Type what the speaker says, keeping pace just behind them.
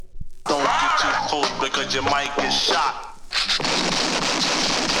close because you might get shot.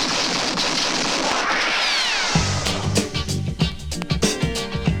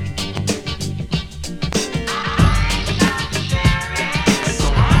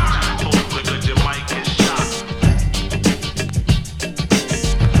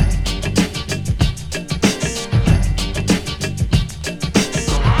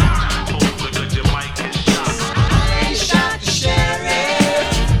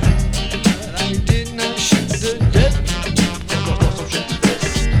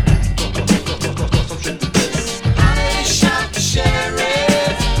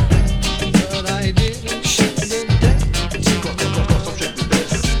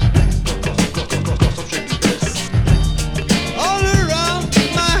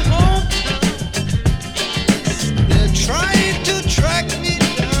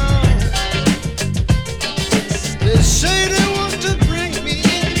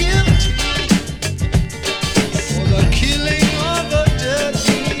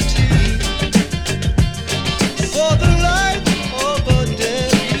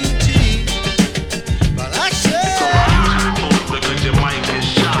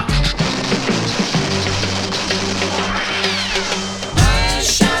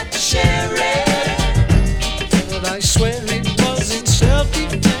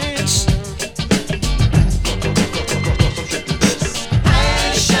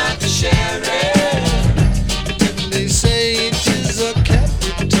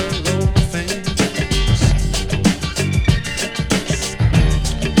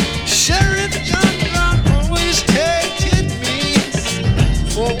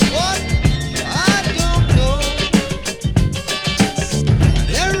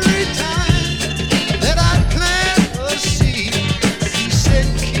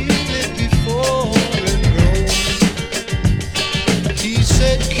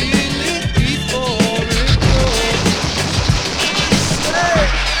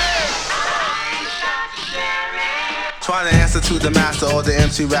 To the master or the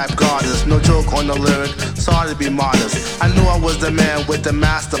MC rap goddess. No joke on the lyric, sorry to be modest. I knew I was the man with the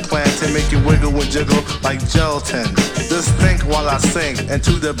master plan to make you wiggle and jiggle like gelatin. Just think while I sing and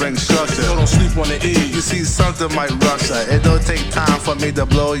to the bring structure. Don't sleep on the E. You see something might rupture. It don't take time for me to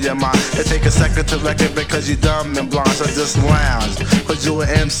blow your mind. It take a second to wreck it because you dumb and blind. So just lounge, cause you an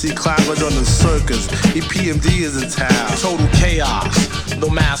MC climbers on the circus. EPMD is in town. Total chaos, no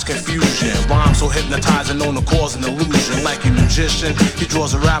mass confusion. Rhymes so hypnotizing, known to cause an illusion. Like a magician, he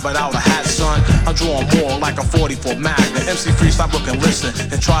draws a rabbit out of hat, son. I'm drawing more like a 44 Magnum. MC free, stop, look and listen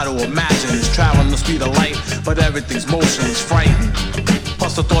and try to imagine. It's traveling the speed of light, but everything's motion is frightening.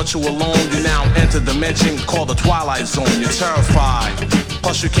 Plus the thought you alone, you now enter dimension called the Twilight Zone. You're terrified.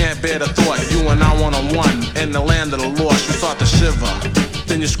 Plus you can't bear the thought, you and I one-on-one in the land of the lost. You start to shiver,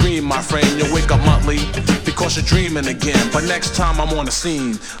 then you scream, my friend. You wake up monthly because you're dreaming again. But next time I'm on the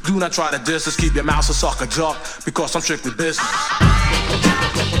scene, do not try to diss us. Keep your mouth a sucker jock because I'm strictly business.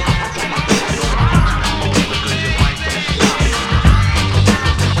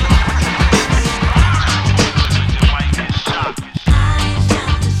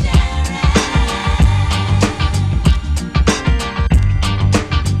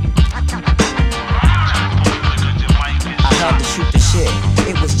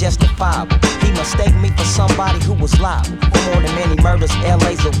 Justifiable. He mistake me for somebody who was liable. For more than many murders,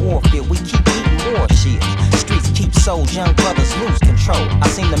 LA's a warfield. We keep eating war shields. Streets keep souls, young brothers lose control. I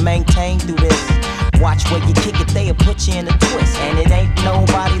seem to maintain through this. Watch where you kick it, they'll put you in a twist. And it ain't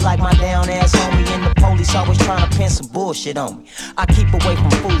nobody like my down ass homie. And the police always trying to pin some bullshit on me. I keep away from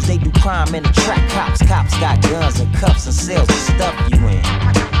fools, they do crime in the track. Cops got guns and cuffs and cells to stuff you in.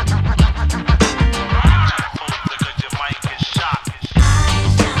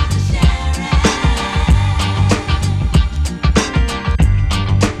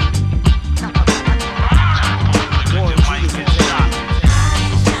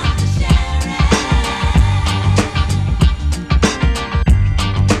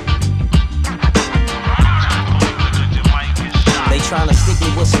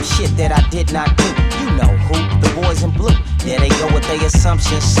 That I did not do. You know who, the boys in blue. There they go with their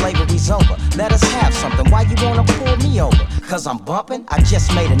assumptions, slavery's over. Let us have something, why you wanna pull me over? Cause I'm bumping, I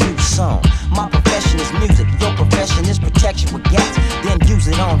just made a new song. My profession is music, your profession is protection with gas. Then use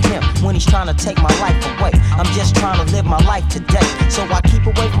it on him when he's trying to take my life away. I'm just trying to live my life today. So I keep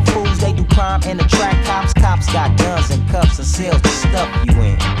away from fools, they do crime in the track. Cops got guns and cuffs and cells to stuff you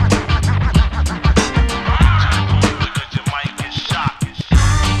in.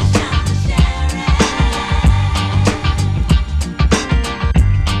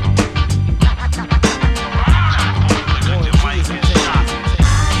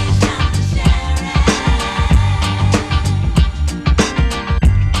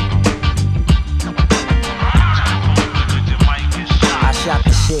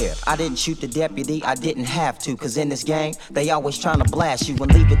 I didn't shoot the deputy, I didn't have to. Cause in this game, they always trying to blast you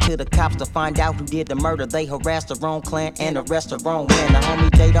and leave it to the cops to find out who did the murder. They harassed the wrong clan and arrest the wrong man. The homie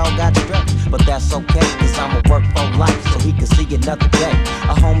J-Dog got stretched, but that's okay. Cause I'ma work for life so he can see another day.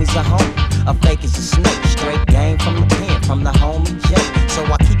 A homie's a homie, a fake is a snake. Straight game from the pen, from the homie J. So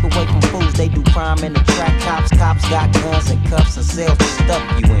I keep away from fools, they do crime in the track. Cops got guns and cuffs and cells to stuff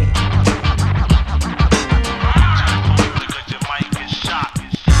you in.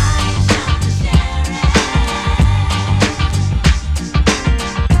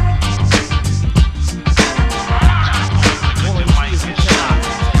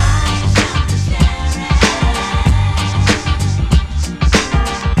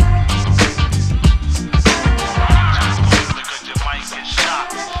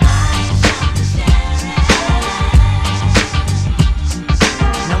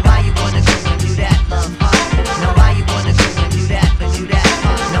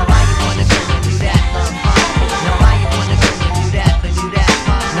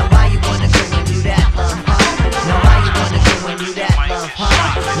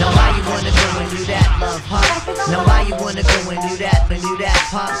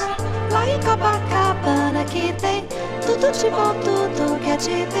 Lá em Copacabana que tem tudo de bom, tudo que é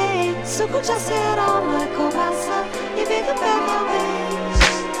de bem. Suco de acerola, coraça e vida pega bem.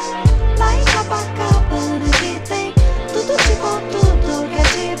 Lá em Copacabana que tem tudo de bom, tudo que é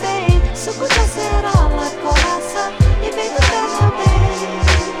de bem. Suco de acerola, coraça e vida pega bem.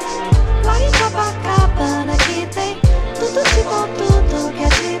 Lá em Copacabana que tem tudo de bom, tudo que é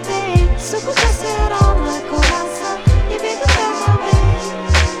de bem. Suco de acerola, coraça e vida pega bem.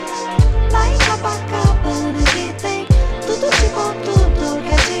 Lá em Copacabana que tem tudo de bom, tudo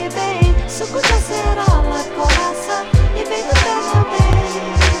que é de bem. Suco de acerola, coraça e vem do pega bem.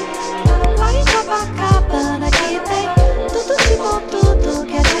 Lá em Copacabana que tem tudo de bom, tudo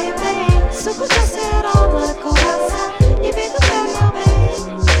que é de bem. Suco de acerola, coraça e vem do pega bem.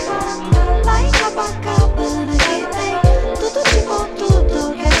 Lá em Copacabana que tem tudo de bom,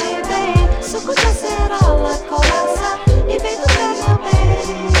 tudo que é de bem. Suco de acerola, coraça e vem do pega bem.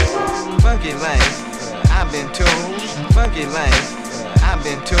 Funky lane, I've been tuned. Funky lane, I've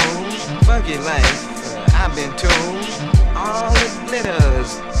been tuned. Funky lane, I've been tuned. All it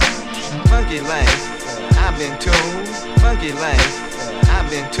glitters. Funky lane, I've been tuned. Funky lane, I've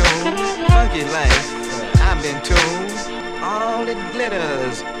been tuned. Funky lane, I've been tuned. All it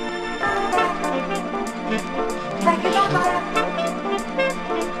glitters. Take it over.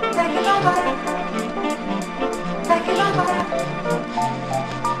 Take it over. Take it over.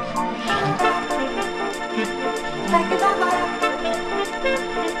 Take it over.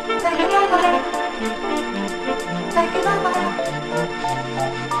 Take it over. Take it over.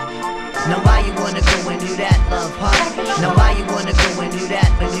 Now why you wanna go and do that, love, huh? Now why you wanna go and do that,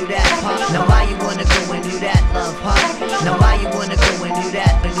 huh? Now why you wanna go and do that, love, huh? Now why you wanna go and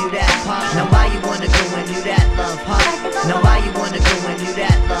do that, huh? Now why you wanna go and do that, love, huh? Now why you wanna go and do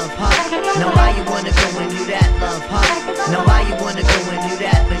that, love, huh? Now why you wanna go and do that, love, huh? Now why you wanna go and do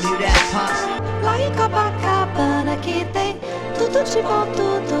that, huh? Lá em Copacabana que tem tudo de bom,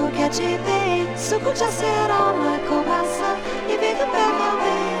 tudo que é de bem. Suco de acerola, coraça e vida pega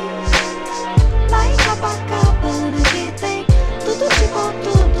bem. Lá em Copacabana que tem tudo de bom,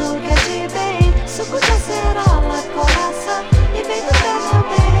 tudo que é de bem. Suco de acerola, coraça e vida pega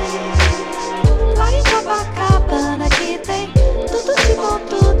bem. Lá em Copacabana que tem tudo de bom,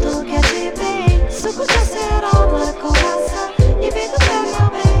 tudo que é de bem. Suco de acerola, coraça e vida pega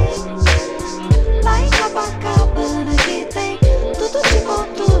bem. Lá em Copacabana que tem tudo de bom,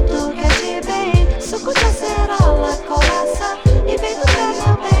 tudo que é de bem. Suco de acerola, coraça e vem do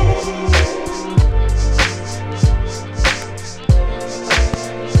pega bem.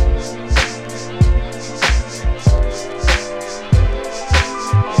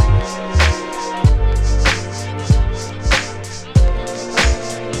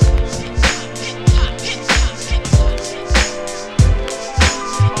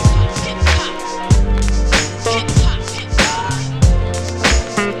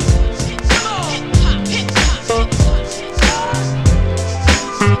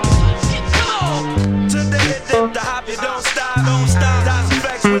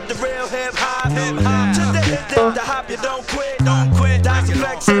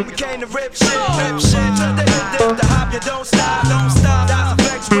 We came to rip shit, to the hip, the hop, you don't stop, Dice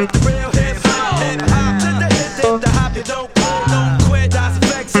effects with the real hip hop, to the hip, the hop, you don't quit, Dice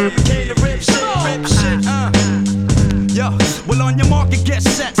effects, we came to rip shit, Yo, well on your mark and get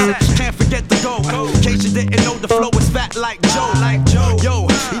set, can't forget the goal. In case you didn't know, the flow is fat like Joe. Yo,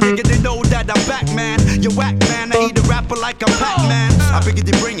 you nigga, they know that I'm back, man. You whack, man. I either rap paper like I'm Pac-Man. I figured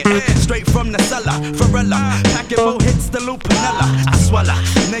you bring it straight from the cellar. Varela, packing more hits than Lupinella. I swallow,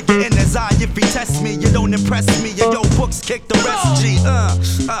 nigga in his eye. If he tests me, you don't impress me. And yo, books kick the rest. G.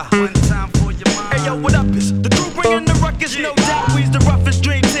 One time for your mind. Hey yo, what up? Is the crew bringing the ruckus? No doubt, we's the roughest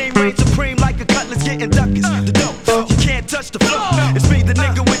dream team. Reign supreme like a cutlass getting duckers. The dope, you can't touch the flow. It's me, the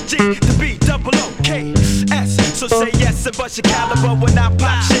nigga with G, the B, double O, K, S. So say yes and bust your caliber when I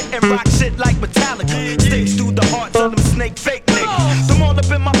pop shit and rock shit like Metallica. Sticks through the hearts of them snake fake niggas. Them all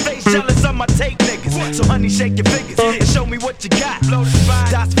up in my face, jealous of my take niggas. So honey, shake your fingers and show me what you got.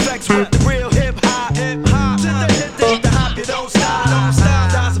 Das effects with the real hip hop. To the hip, the hop, you don't stop.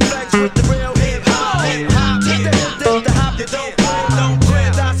 Das effects with the real hip hop. To the hip, the hop, you don't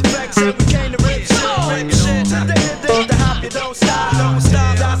quit. Das effects and we came to rip shit. To the hip, the hop, you don't stop.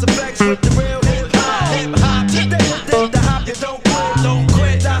 Das effects with the real hip hop. To the hip, the hop, you don't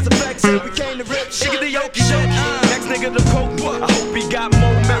quit. Das effects and we came to rip shit. Nigga the Yoki shit. Next nigga the Coke. I hope he got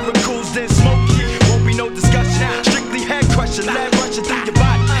more miracles than Smokey. Won't be no discussion. Strictly head crushing, lead rushing through your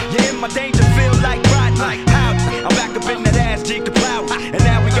body. You're in my danger, feel like riding. Howdy, I'm back up in that ass, G Kaplow. And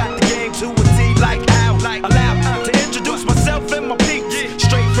now we got the game to a T like how. Allow me to introduce myself and my peeps.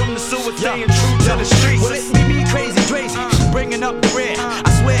 Straight from the sewer, staying true to the streets. Well, it's me, crazy Tracy, bringing up the rear. I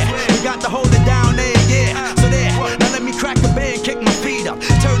swear, we got to hold it down there, yeah. So there, now let me crack the bed, kick my feet up,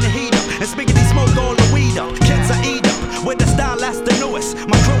 turn the heat up, and spiggity smoke all the weed up. Kids I eat up, with the style that's the newest.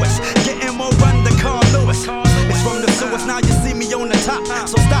 My crew is getting more run than Carl Lewis. It's from the sewers, now you see me on the top.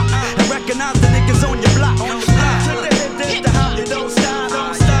 So stop and recognize the niggas on your block. To the hip, the hop, you don't stop.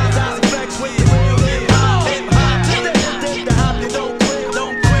 Das effects with the real hip hop. To the hip, the hop, you don't quit.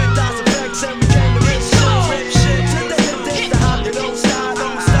 Das effects and we came to rip shit. To the hip, the hop, you don't stop.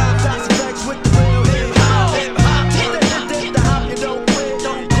 Das effects with the real hip hop. To the hip, the hop, you don't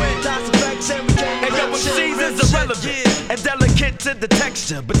quit. Das effects and we came to rip shit. Seasons irrelevant and delicate to the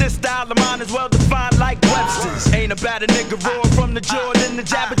texture, but this style of mine is well defined like Webster's. Ain't about a nigga roar from the Jordan, the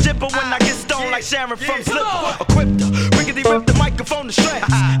jabber jibber when I get stoned like Sharon from Slipper. Equipped to riggedy rip the microphone to shreds.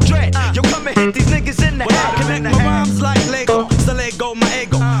 Dread, yo come and hit these niggas in the head. I connect my rhymes like Lego, so let go my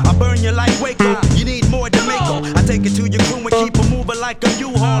ego. I burn you like Waco, you need more Jamaica. I take it to your crew and keep it moving like a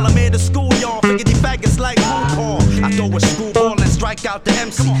U-Haul. I'm here to school y'all, figgity faggots like RuPaul. I throw a screwball and strike out the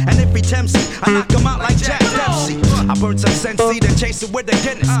MC, and if he tempts me, I knock him out like Jack Dempsey. I burn some Sensi, then chase it with the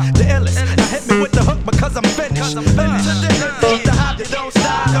Guinness, the illest. Now hit me with the hook because I'm finished. To the hop, you don't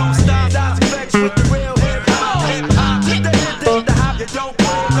stop. Das effects with the real hip hop. To the hip, the hop, you don't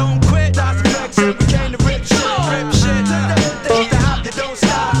quit. Das effects and we came to rip shit. To the hip, the hop, you don't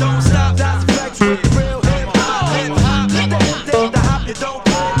stop. Das effects with the real hip hop. To the hip, the hop, you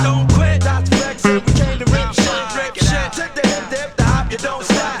don't quit. Das effects and we came to rip shit. To the hip, the hop, you don't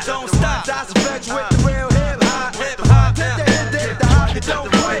stop. Das effects with the real hip hop. To the hip, the hop, you don't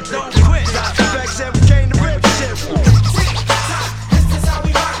quit. Das effects and we came to rip shit. This is how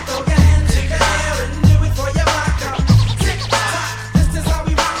we rock, throw your hands in the air and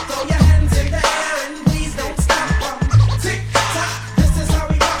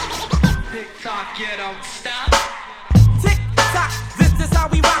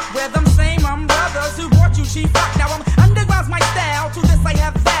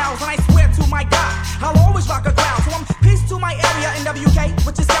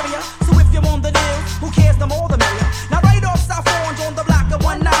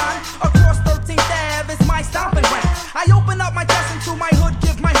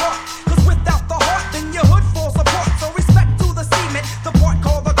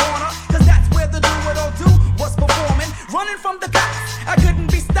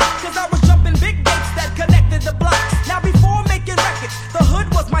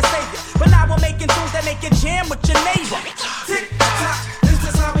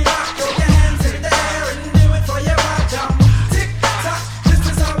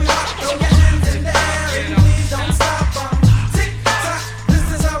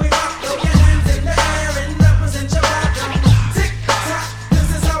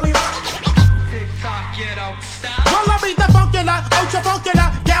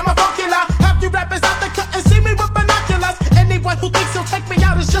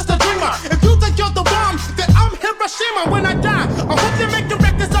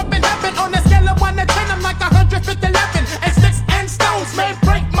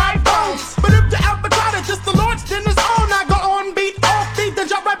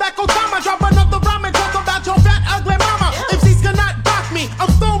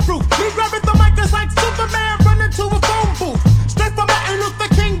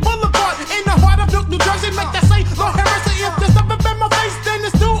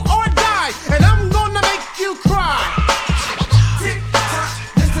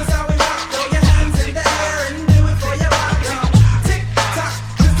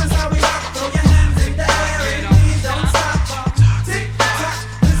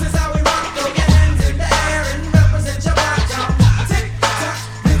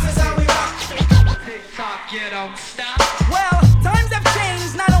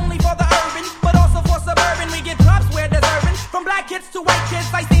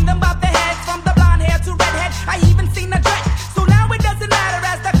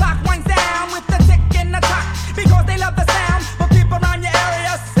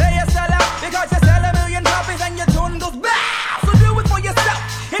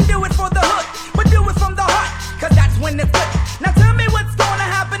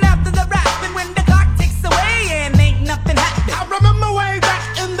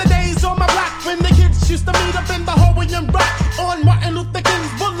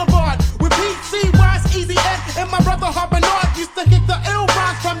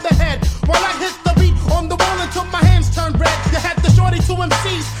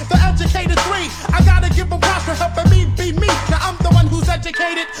MCs, the educated three. I gotta give them props for helping me be me. Now I'm the one who's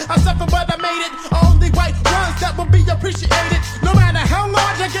educated. I suffer but I made it. Only white ones that will be appreciated. No matter how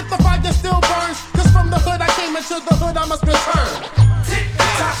large I get, the fire still burns. Cause from the hood I came, into the hood I must return. Tick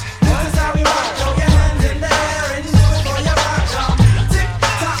tock, this is how we rock. Throw your hands in the air and do it for your rock, y'all. Tick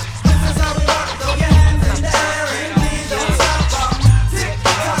tock, this is how we rock. Throw your hands in the air and please don't stop, y'all. Tick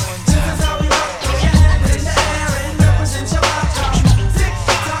tock, this is how we rock. Throw your hands in the air and represent your rock, y'all. Tick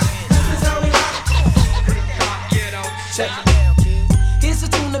tock, this is how we rock. Check it. Here's a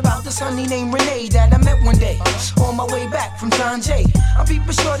tune about the sonny named Renee that I met one day on my way back from John Jay. I'm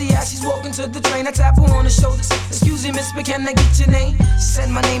peeping shorty as she's walking to the train. I tap her on the shoulders. Excuse me, miss, but can I get your name? She said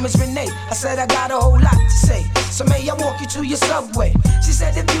my name is Renee. I said I got a whole lot to say. So may I walk you to your subway? She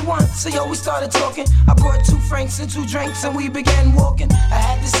said if you want. So yo, we started talking. I brought 2 francs and 2 drinks and we began walking. I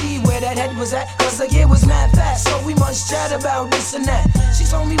had to see where that head was at, cause the year was mad fast. So we must chat about this and that. She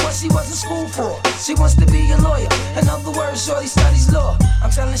told me what she was in school for. She wants to be a lawyer. In other words, shorty studies law.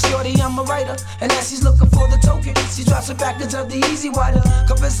 I'm telling shorty I'm a writer. And as she's looking for the token, she drops a package of the Easy Wider.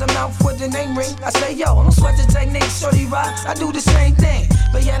 Covers her mouth with the name ring. I say yo, don't sweat the technique, shorty rocks. I do the same thing,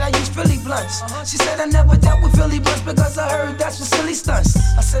 but yet I use Philly blunts. She said I never dealt with Philly blunts because I heard that's for silly stunts.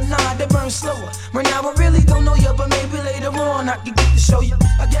 I said nah, they burn slower. Right now I really don't know you, but maybe later on I can get to show you.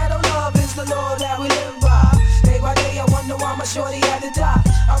 A ghetto love is the law that we live by. Day by day I wonder why my shorty had to die.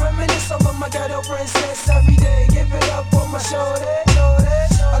 I reminisce over my ghetto princess every day. Give it up for my shorty.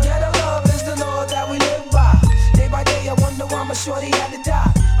 A ghetto love is the law that we live by. Day by day I wonder why my shorty had to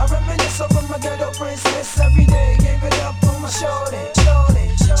die. I reminisce over my ghetto princess every day. Give it up for my shorty.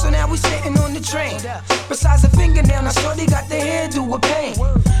 So now we sitting on the train. Besides a fingernail, now shorty got the hairdo with pain.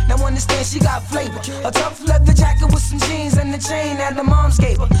 Now understand she got flavor. A tough leather jacket with some jeans and the chain that the moms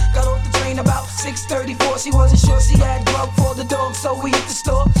gave her. Got off the train about 6:34. She wasn't sure she had grub for the dog, so we hit the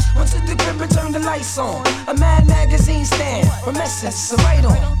store. Went to the crib and turned the lights on. A Mad magazine stand from Essence, a right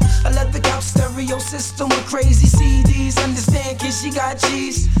on. I left the couch stereo system with crazy CDs. Understand, kid, she got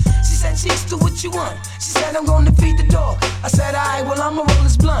cheese. She said, cheeks, do what you want. She said, I'm gonna feed the dog. I said, alright, well, I'ma roll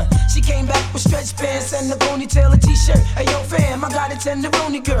this blunt. She came back with stretch pants and a ponytail, a t-shirt. Hey, yo, fam, I got a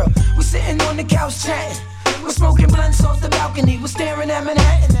tenderoni girl. We sitting on the couch chatting. We're smoking blunts off the balcony. We're staring at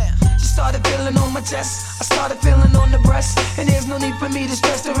Manhattan. She started feeling on my chest. I started feeling on the breast. And there's no need for me to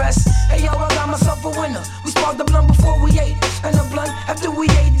stress the rest. Hey, yo, I got myself a winner. We sparked the blunt before we ate. And the blunt after we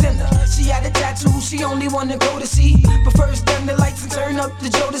ate dinner. She had a tattoo, she only wanna go to see. But first, turn the lights and turn up the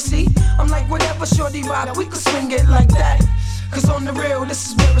Jodeci. I'm like, whatever, shorty rock, we could swing it like that. Cause on the real, this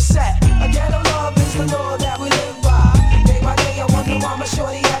is where it's at. A ghetto love is the law that we live by. Day by day, I wonder why my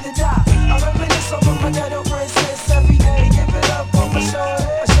shorty had to die. I reminisce over my ghetto princess every day. Give it up for my shorty.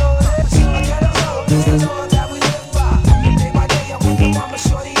 A ghetto love is the law that we live by. Day by day, I wonder why my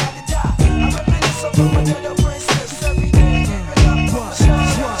shorty had to die. I reminisce over my ghetto princess every day. Give it up for my shorty.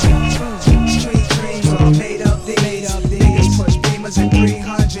 Street dreams are made up these. Niggas push beamers at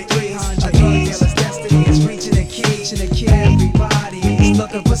 300 E's. A drug dealer's destiny is reaching a key. Everybody's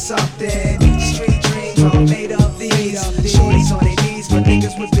looking for something. Street dreams are made up these. Shorties on their knees, but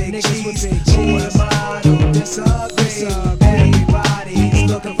niggas with big G's. Who am I to disagree? Everybody's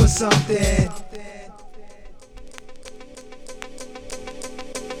looking for something.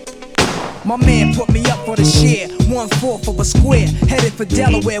 My man put me up for the share, 1/4 of a square, headed for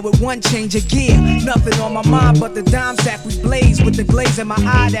Delaware with 1 change of gear. Nothing on my mind but the dime sack we blaze, with the glaze in my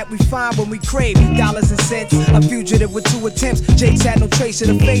eye that we find when we crave dollars and cents. A fugitive with 2 attempts, Jake's had no trace of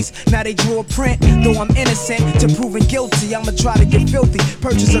the face, now they drew a print. Though I'm innocent to proving guilty, I'ma try to get filthy,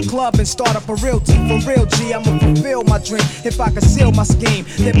 purchase a club and start up a realty. For real G, I'ma fulfill my dream. If I conceal my scheme,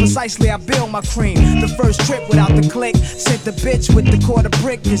 then precisely I build my cream. The first trip without the click, sent the bitch with the quarter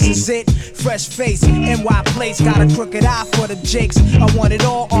brick, this is it. Fresh face, NY place, got a crooked eye for the jakes. I want it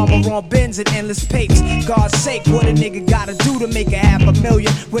all, armor on bins and endless papes. God's sake, what a nigga gotta do to make a $500,000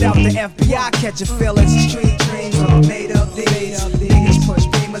 without the FBI catching feelings? Street dreams are made up these. Niggas push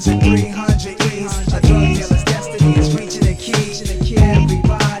beamers at 300 E's. A drug dealer's destiny is reaching a key.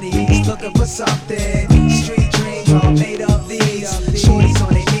 Everybody's looking for something. Street dreams are made up these. Shorties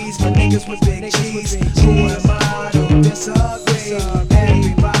on their knees, but niggas with big G's. Who am I to disagree?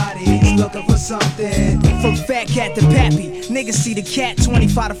 Everybody's looking for something. From fat cat to pappy, niggas see the cat,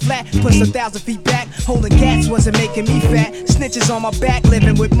 25 to flat, puts 1,000 feet back. Holding cats wasn't making me fat. Snitches on my back,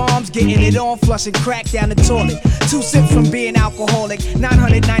 living with moms, getting it on, flushing crack down the toilet. 2 sips from being alcoholic,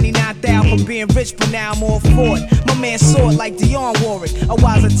 999,000 from being rich, but now I'm all for it. My man saw it like Dionne Warwick. A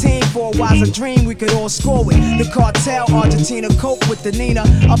wiser team for a wiser dream we could all score with. The cartel, Argentina, coke with the Nina.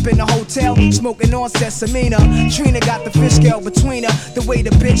 Up in the hotel, smoking on Sesamina. Trina got the fish scale between her. The way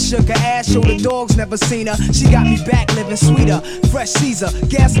the bitch shook her ass, showed the dogs never seen her. She got me back living sweeter. Fresh Caesar,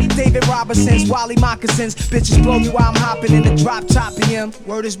 guess David Robinson's, Wally moccasins. Bitches blow me while I'm hopping in the drop top PM.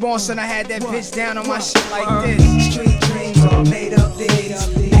 Word is born, son, I had that bitch down on my shit like this. Street dreams all made up these.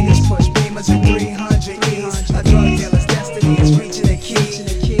 Niggas push beamers at 300 E's. A drug dealer's destiny is reaching a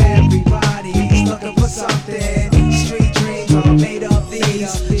key. Everybody's looking for something. Street dreams all made up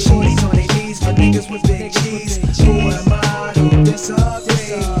these. Shorties on their knees for niggas with big G's. Who am I to disagree?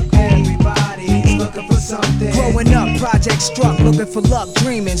 Everybody's looking for something. Growing up, project struck, looking for luck,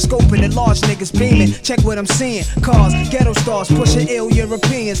 dreaming, scoping at large niggas beaming. Check what I'm seeing. Cars, ghetto stars, pushing ill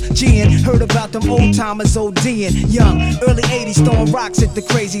Europeans. G'ing, heard about them old timers ODing. Young, early 80s, throwing rocks at the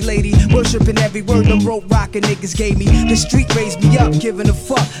crazy lady. Worshipping every word them rope rockin' niggas gave me. The street raised me up, giving a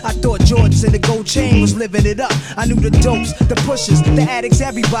fuck. I thought Jordans and the gold chain was living it up. I knew the dopes, the pushers, the addicts,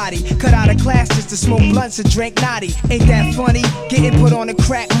 everybody. Cut out of class just to smoke blunts and drink naughty. Ain't that funny? Getting put on the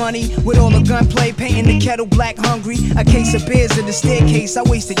crack money. With all the gunplay, painting the kettle black hungry. A case of beers in the staircase, I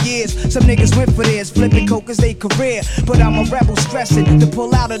wasted years. Some niggas went for theirs, flipping coke as they career. But I'm a rebel stressing to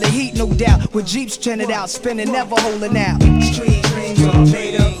pull out of the heat, no doubt. With Jeeps trending out, spinning, never holding out. Street dreams all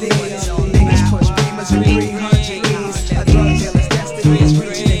made up these. Niggas push beamers and 300 E's. A drug dealer's destiny is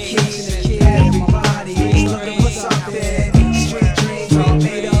reaching the key. Everybody's looking for something. Street dreams all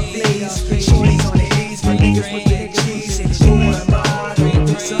made up these. Shorties on their knees for niggas with big G's. Who am I to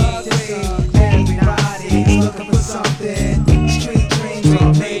disagree? Everybody's looking for something. Street dreams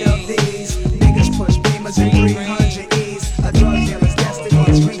all made up these. Niggas push beamers and 300 E's. A drug dealer's destiny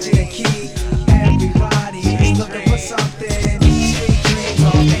is reaching a key. Everybody's looking for something. Street dreams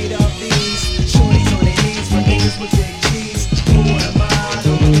all made up these. Shorties on their knees for niggas with big G's. Who am I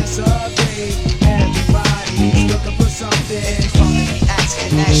to disagree? Everybody's looking for something. From the beat,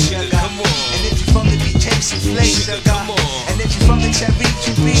 asking that sugar. And if you from the beat, chase and play sugar. And if you from the cherry,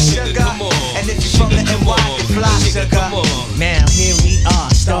 you be sugar. And if you from the NY, you fly sugar. Now here we are,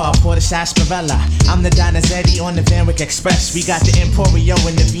 star for the sarsaparilla. I'm the Donizetti on the Van Wyck Express. We got the Emporio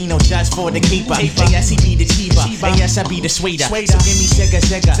and the Vino just for the keeper. And yes, he be the chiva. And yes, I be the swader. So give me Sega,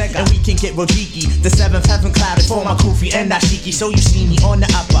 and we can get Rojiki. The 7th heaven cloud is for my Kufi and Nashiki. So you see me on the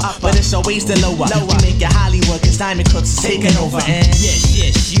upper, but it's always the lower. We make it Hollywood, cause Diamond Crooks is taking over. And yes,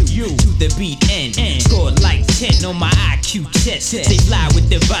 you to the beat and scored like 10 on my IQ test. They fly with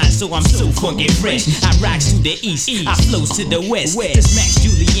the vibe, so I'm so funky fresh. I rocks to the east, I flows to the west. This Max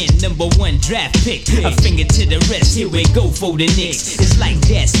Julian, #1 draft pick. A finger to the rest, here we go for the Knicks. It's like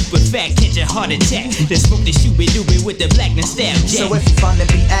that, super fat, catch a heart attack. Then smoke the shooby-dooby with the black nostalgia. So if you from the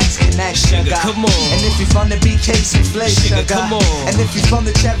beat, asking that sugar. Come on. And if you from the beat, case and play sugar. Come on. And if you from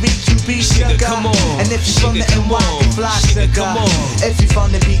the cherry, you be sugar. Come on. And if you from the NY, you fly sugar. Come on. If you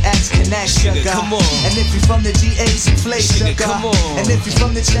from the beat, asking that sugar. Come on. And if you from the GAs, you play sugar. Come on. And if you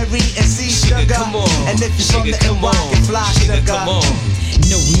from the cherry and C sugar. Come on. And if you from the NY, you fly sugar. Come on.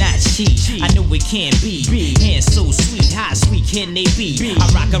 No, not she. I know it can't be. Hands so sweet, how sweet can they be? I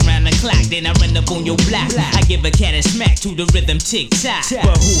rock around the clock, then I run up on your block. I give a cat a smack to the rhythm tick tock.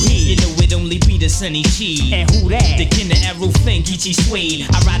 But who he? You know it only be the Sunny Chi. And who that? The Kinder Arrow thing, Geechee Suede.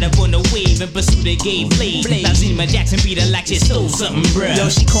 I ride up on the wave and pursue the gay blade. Now Zima Jackson beat her like she stole something, bruh. yo,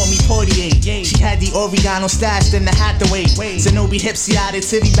 she called me Portier. She had the oregano stashed in the Hathaway. Zenobi Hipsy out of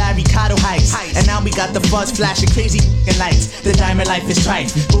City by Ricardo Heights. And now we got the buzz flashing crazy lights. The diamond life is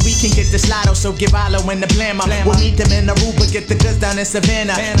trite, but we can get this lotto, so give Alo and the blammer. We'll meet them in Aruba, get the goods down in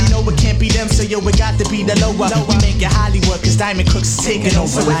Savannah. You know it can't be them, so yo, it got to be the lower. We make it Hollywood, cause Diamond Crooks is taking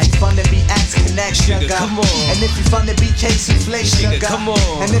over. So if you from the beat, ask connect sugar. Come on. And if you from the beat, case and play sugar. Come on.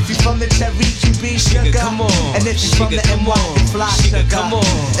 And if you from the cherry, you be sugar. Come on. And if you from the NY, you fly sugar. Come on.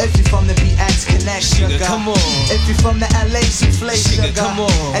 If you from the beat, ask connect sugar. Come on. If you from the LA, you play sugar. Come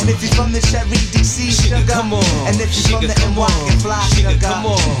on. And if you from the cherry, DC sugar. Come on. And if you from the NY, you fly sugar. come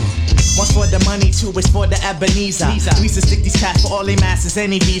on. One's for the money, two is for the Ebenezer. We used to stick these cats for all they masters,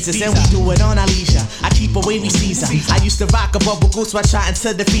 any visas, and we do it on our leisure. I keep a wavy Caesar. I used to rock a bubble goose while trotting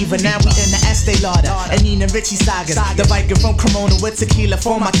to the fever. Now we in the Estee Lauder and Nina Richie sagas. The biker from Cremona with tequila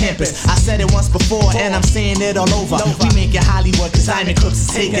for my campus. I said it once before and I'm saying it all over. We make it Hollywood cause Diamond Crooks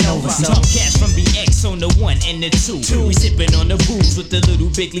is taking over. Talk cats from BX on the 1 and the 2. We sipping on the booze with the little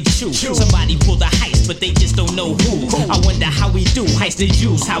big league chew. Somebody pull the heist but they just don't know who. I wonder how we do, heist the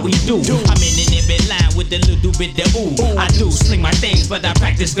juice, how we do. I'm in an every line with a little bit of ooh. I do sling my things, but I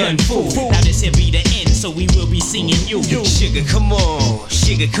practice gun fu. Now this here be the end, so we will be singing you. Sugar, come on,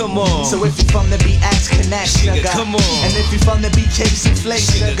 sugar, come on. So if you from the BX, connect, sugar, come on. And if you from the BK, souffle,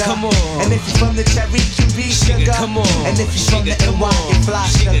 sugar, come on. And if you from the Cherry QB, sugar, come on. And if you from the NY, get fly,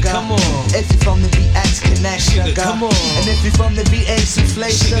 sugar, come on. If you from the BX, connect, sugar, come on. And if you from the BA,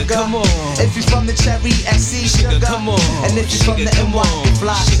 souffle, sugar, come on. If you from the Cherry XC, sugar, come on. And if you from the NY, get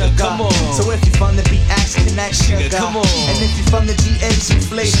fly, sugar, come on. So if you from the BX, connect, sugar, come on. And if you from the GA,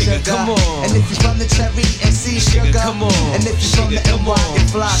 souffle, sugar, come on. And if you from the Cherry XC, sugar, come on. And if you from the NY, get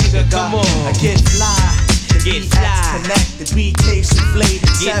fly, sugar, come on. I get fly. Get fly. Connect the BK, souffle,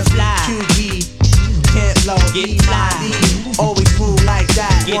 the Get Cherry fly. QB. Can't low, Get fly. always move like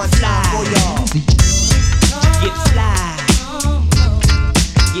that. Get One fly. time for y'all. Get fly.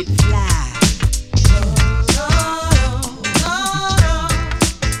 Get fly.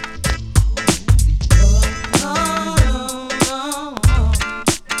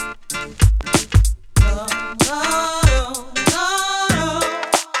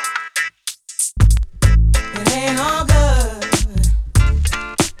 It ain't all good,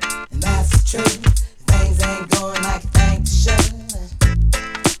 and that's the truth. Things ain't going like you think they should.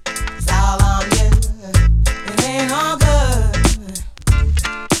 It's all on you. It ain't all good,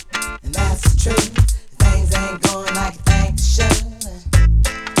 and that's the truth. Things ain't going like you think they should.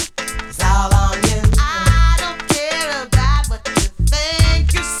 It's all on you. I don't care about what you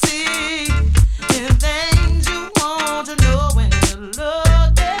think you see. The things you want to know when you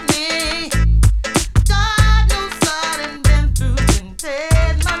look at me. God knows I done been through and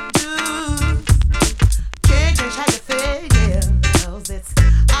paid my dues. Can't change how you feel, 'cause it's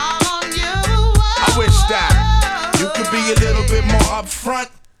all on you. I wish that you could be a little bit more upfront.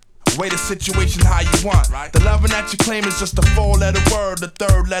 Way the situation how you want. The loving that you claim is just a 4-letter word. The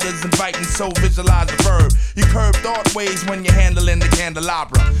third letter's inviting, so visualize the verb. You curve thought ways when you're handling the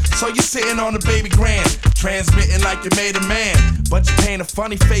candelabra. So you're sitting on the baby grand, transmitting like you made a man. But you paint a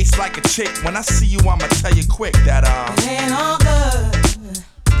funny face like a chick. When I see you, I'ma tell you quick that It ain't all good,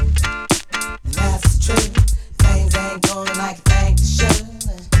 and that's the truth. Things ain't going like you think they should.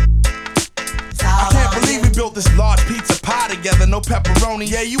 It's all I can't on believe you. we built this large pizza pie together, no pepperoni.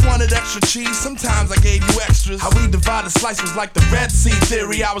 Yeah, you wanted extra cheese, sometimes I gave you extras. How we divided slice was like the Red Sea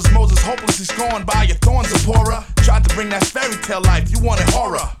theory. I was Moses hopelessly scorned by your thorns, Zipporah. Tried to bring that fairy tale life, you wanted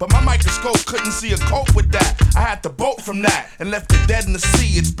horror. But my microscope couldn't see a cope with that. I had to bolt from that and left it dead in the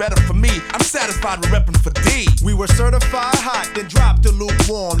sea. It's better for me, I'm satisfied with repping for D. We were certified hot, then dropped the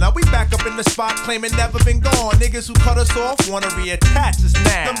lukewarm. Now we back up in the spot, claiming never been gone. Niggas who cut us off wanna reattach us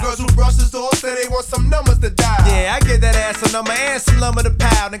now. Them girls who brush us off say they want some numbers to dial. Yeah, I get that ass a number and some lumber to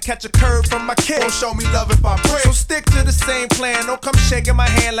pound and catch a curve from my kid. Won't show me love if I break. So stick to the same plan. Don't come shaking my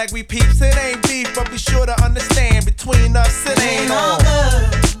hand like we peeps. It ain't beef, but be sure to understand between us it ain't all on. good,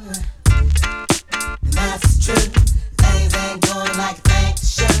 and that's the truth. Things ain't going like you think they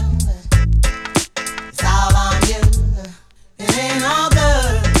should. It's all on you. It ain't all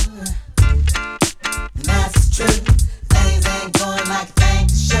good, and that's the truth. Things ain't going like you think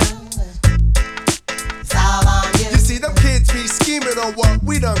they should. It's all on you. You see, them kids be scheming on what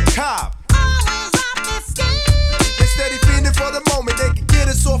we done cop. Always off the scheme. Instead of feeding for the moment, they can get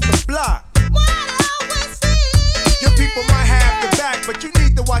us off the block. Your people might have the back, but you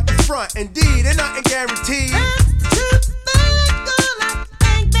need to watch the front. Indeed, ain't nothing guaranteed.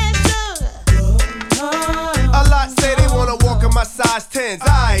 A lot say they wanna walk in my size 10s.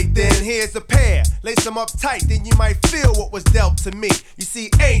 Alright then, here's a pair. Lace them up tight, then you might feel what was dealt to me. You see,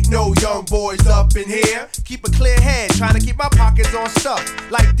 ain't no young boys up in here. Keep a clear head, trying to keep my pockets on stuff.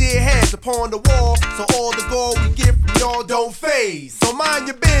 Like dear heads upon the wall, so all the gold we get from y'all don't phase. So mind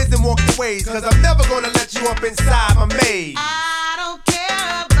your biz and walk your ways, cause I'm never gonna let you up inside my maze. I don't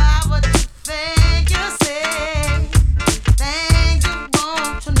care about what you think you say. Things you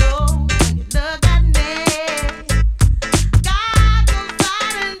want to know when you look at me. God knows I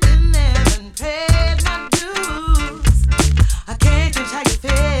done been there and paid my dues. I can't change how you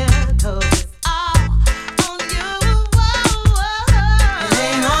feel, 'cause it's all on you. It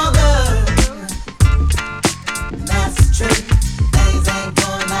ain't all good, and that's the truth. Things ain't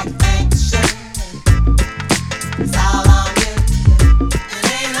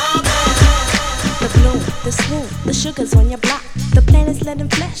blood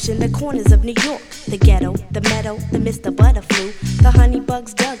and flesh in the corners of New York. The ghetto, the meadow, the Mr. Butterflew. The honey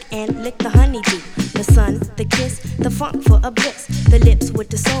bugs dug and licked the honeydew. The sun, the kiss, the funk for a bliss. The lips with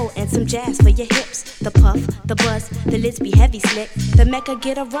the soul and some jazz for your hips. The puff, the buzz, the lids be heavy slick. The Mecca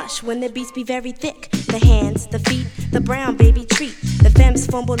get a rush when the beats be very thick. The hands, the feet, the brown baby treat. The femmes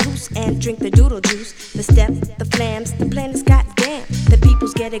fumble loose and drink the doodle juice. The step, the flams, the planets goddamn. The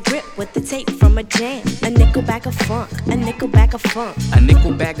peoples get a grip with the tape from a jam. A nickel bag of funk, a nickel bag of funk. A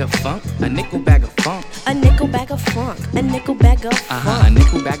nickel bag of funk, a nickel bag of funk. A nickel bag of funk, a nickel bag of funk. A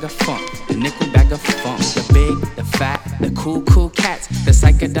nickel bag of funk, a nickel bag of funk. The big, the fat, the cool cats. The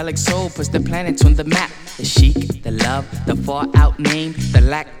psychedelic soul puts the planets on the map. The chic, the love, the far out name. The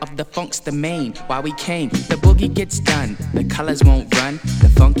lack of the funk's the main. Why we came, the boogie gets done. The colors won't run.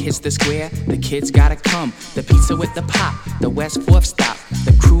 The funk hits the square. The kids gotta come. The pizza with the pop. The West 4th stop.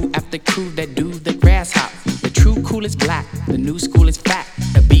 The crew after crew that do the grass hop. The true cool is black. The new school is fat.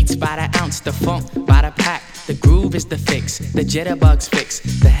 The beats by the ounce. The funk by the pack. The groove is the fix. The jitterbugs fix.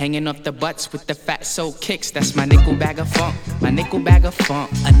 The hanging off the butts with the fat soul kicks. That's my nickel bag of funk. My nickel bag of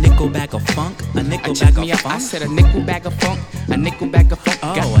funk. A nickel bag of funk. A nickel bag of funk. I said a nickel bag of funk. A nickel bag of funk.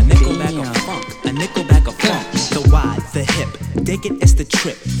 Oh, a nickel bag of funk. A nickel bag of funk. The wide, the hip. Dig it, it's the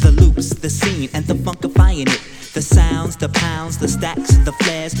trip. The loops, the scene, and the funkifying it. The sounds, the pounds, the stacks, the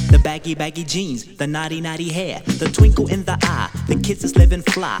flares, the baggy jeans, the naughty hair, the twinkle in the eye, the kids is living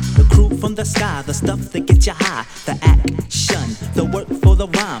fly, the crew from the sky, the stuff that gets you high, the action, the work for the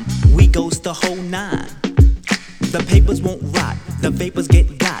rhyme, we goes the whole nine. The papers won't rot, the vapors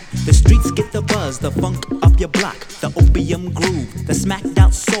get got, the streets get the buzz, the funk up your block, the opium groove, the smacked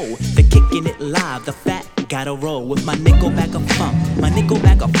out soul, the kicking it live, the fat gotta roll with my nickel bag of funk, my nickel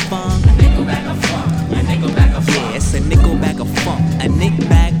bag of funk, a nickel bag of funk, a nickel bag of funk. Yeah, it's a nickel bag of funk, a nick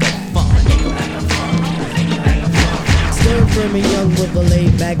bag of funk, a nickel bag of funk, a nickel bag of funk. Still firm and young with a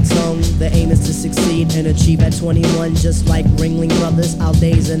laid back tongue. The aim is to succeed and achieve at 21. Just like Ringling Brothers, our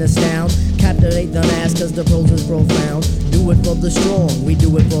days in astound. Captivate the mass cause the prose is profound. Do it for the strong, we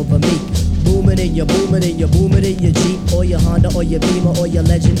do it for the meek. Booming in your Jeep or your Honda or your Beamer or your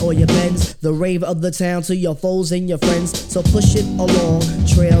Legend or your Benz. The rave of the town to your foes and your friends. So push it along,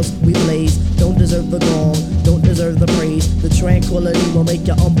 trails we blaze. Don't deserve the gong, don't deserve the praise. The tranquility will make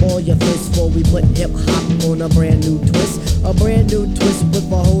you unball your fists before we put hip hop on a brand new twist. A brand new twist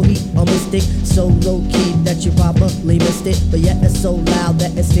with a whole heap of mystic. So low key that you probably missed it, but yet it's so loud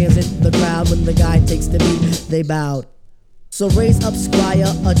that it stands in the crowd. When the guy takes the beat, they bowed. So raise up,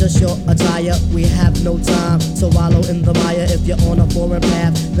 squire, adjust your attire. We have no time to wallow in the mire. If you're on a foreign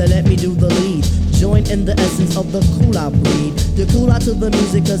path, then let me do the lead. Join in the essence of the cool out breed. You cool out to the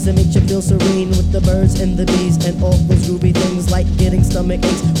music cause it makes you feel serene. With the birds and the bees and all those groovy things, like getting stomach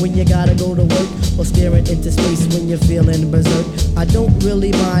aches when you gotta go to work, or staring into space when you're feeling berserk. I don't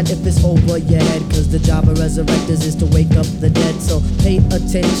really mind if it's over your head, cause the job of resurrectors is to wake up the dead. So pay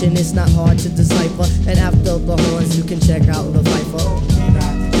attention, it's not hard to decipher. And after the horns you can check out the Viper.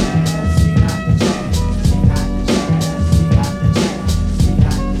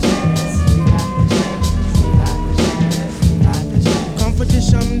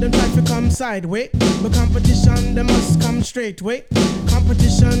 Competition, them try to come sideways, but competition, they must come straight way.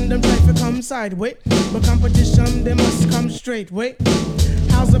 Competition, them try to come sideways, but competition, they must come straight way.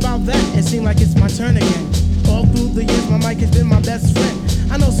 How's about that? It seems like it's my turn again. All through the years, my mic has been my best friend.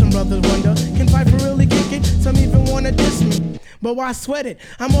 I know some brothers wonder, can Piper really kick it? Some even wanna diss me, but why sweat it?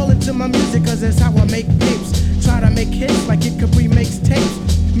 I'm all into my music cause that's how I make tapes. Try to make hits like Kid Capri makes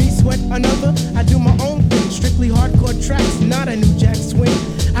tapes. Me sweat another, I do my own thing. Strictly hardcore tracks, not a new jack swing.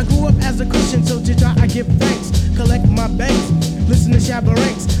 I grew up as a Christian, so to Jah I give thanks. Collect my banks, listen to Shabba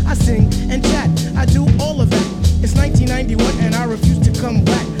Ranks. I sing and chat, I do all of that. It's 1991 and I refuse to come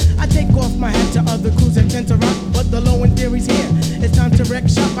back. I take off my hat to other crews that tend to rock, but the low end theory's here. It's time to wreck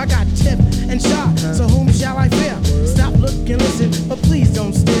shop. I got Tip and Shaw, so whom shall I fear? Stop, look, and listen, but please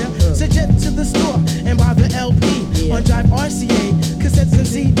don't stare. Suggest to the store and buy the LP on Drive RCA, cassettes and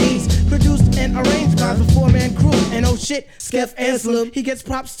CDs, produced and arranged by the four-man crew. And oh shit, Skeff Anselm, he gets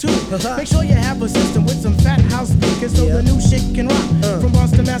props too. Make sure you have a system with some fat house speakers so the new shit can rock. From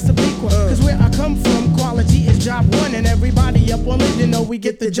Boston, Massapequa, cause where I come from, quality is job one, and everybody up on Linden know we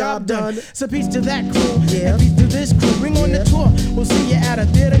get the job done. So peace to that crew, and peace to this crew. Bring on the tour, we'll see you at a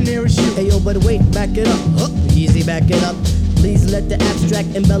theater nearest you. Hey yo, but wait, back it up, easy, back it up. Please let the abstract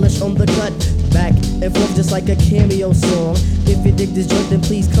embellish on the cut. back and forth just like a cameo song. If you dig this joint, then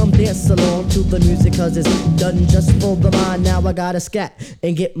please come dance along to the music, cause it's done just for the mind. Now I gotta scat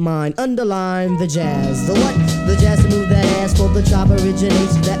and get mine. Underline the jazz. The what? The jazz to move that ass for the chop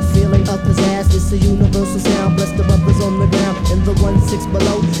originates. That feeling of pizzazz. It's a universal sound. Bless the brothers on the ground and the 1-6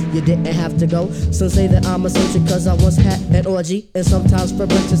 below. You didn't have to go. Some say that I'm eccentric cause I once had an orgy. And sometimes for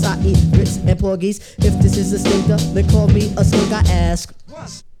breakfast I eat grits and porgies. If this is a stinker, then call me a skunk, I ask.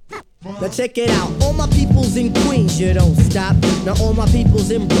 Now check it out, all my peoples in Queens, you don't stop. Now all my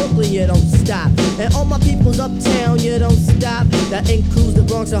peoples in Brooklyn, you don't stop. And all my peoples uptown, you don't stop. That includes the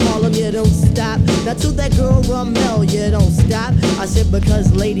Bronx and Harlem, you don't stop. Now to that girl Ramel, you don't stop. I said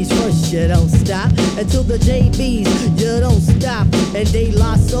because ladies first, you don't stop. And to the JBs, you don't stop. And De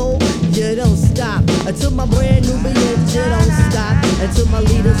La Soul, you don't stop. And to my brand new Nubians, you don't stop. And to my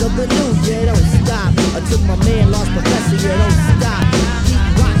leaders of the new, you don't stop. And to my man Lost Professor, you don't stop.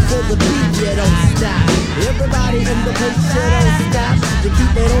 For the beat, you don't stop. Everybody in the place, you don't stop. You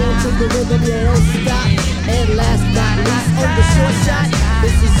keep it on to the rhythm, you don't stop. And last but not least, on the short shot,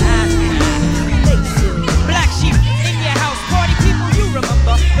 this is Nation. Black sheep in your house, party people you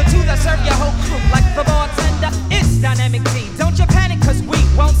remember. The two that serve your whole crew like the bartender. It's Dynamic D. Don't you panic, cause we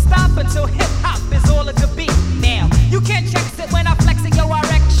won't stop until hip hop is all of the beat. Now, you can't check it when I'm flexing your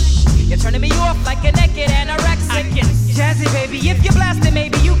RX. You're turning me off like a naked anorexic. Jazzy baby, if you're blasting,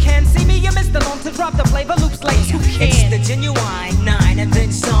 maybe you can see me. You missed the loan to drop the flavor loops like you can. It's the genuine 9 and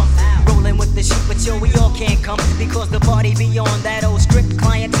then some. Rolling with the sheep, but yo, we all can't come because the party be on that old strict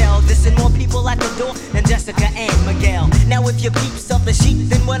clientele. This and more people at the door than Jessica and Miguel. Now if you peeps off the sheep,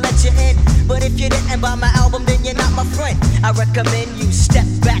 then we'll let you in. But if you didn't buy my album, then you're not my friend. I recommend you step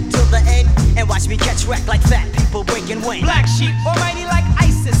back till the end and watch me catch wreck like fat people breaking wind. Black sheep, almighty like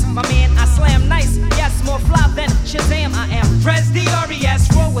ISIS. My man, I slam nice. Yes, more fly than Shazam. I am Drez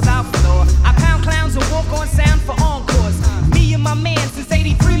D-R-E-S, roll without flaw. I pound clowns and walk on sound for encores. Me and my man since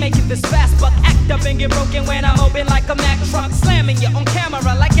 83 making this fast buck. Act up and get broken when I'm open like a Mack truck. Slamming you on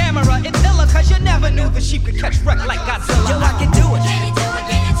camera like camera. It's illa cause you never knew the sheep could catch wreck like Godzilla. Yo, I can do it. Can you do it?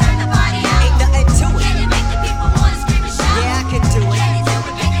 Can you turn the party out? Ain't nothing to it. Can you make the people wanna scream and shout? Yeah, I can do it. Can you do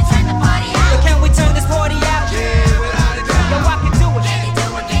it? Can you turn the party out? But can we turn this party out? Yeah, without a doubt. Yo, I can do it. Can you do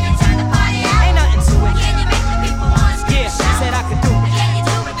it? Can you turn the party out? Ain't nothing to it. Can you make the people wanna scream and shout? Said I could do it. Can you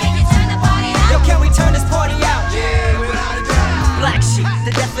do it? Can you turn the party out? Yo, can we turn this party out? Yeah, without a doubt. Black sheep,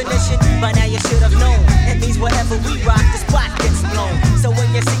 the definition, by now you should have known. It means whatever we rock, the spot gets blown. So when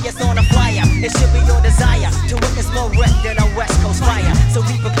you see us on a flyer, it should be your desire to witness more wreck than a West Coast fire. So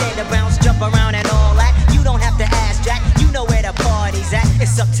be prepared to bounce, jump around and all that. You don't have to ask Jack, you know where the party's at.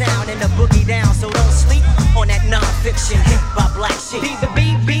 It's uptown and the boogie down, so don't sleep on that non-fiction hit by Black Sheep. Be the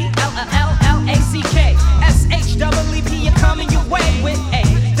B-B-L-L-L-A-C-K S-H-E-E-P, you're coming your way with A.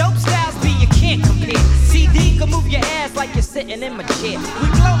 Dope styles B, you can't compare. CD can move your ass like you're sitting in my chair. We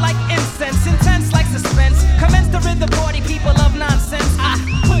glow like incense, intense like suspense. Commence the rhythm party, people of nonsense. I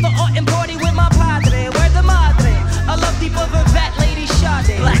put the art in party with my padre. Where the madre? I love deeper than that, Lady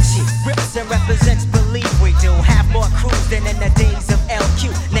Sade. Black Sheep rips and represents, believe we do. Have more crews than in the days of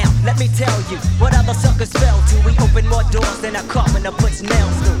LQ. Now, let me tell you what other suckers fell to. We open more doors than a carpenter puts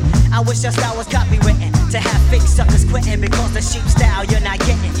nails through. I wish our style was copywritten to have fake suckers quitting because the sheep style you're not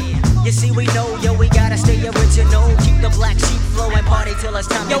getting. You see, we know, yo, we gotta stay original. Keep the Black Sheep flow and party till it's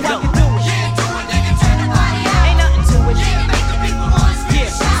time to go. Yo, I can do it. Can you do it? Can you turn the party out? Ain't nothing to it. Can you make the people wanna scream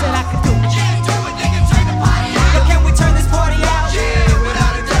and shout? Said I could do it. Can you do it? Can you turn the party out? Yo, can we turn this party out? Yeah,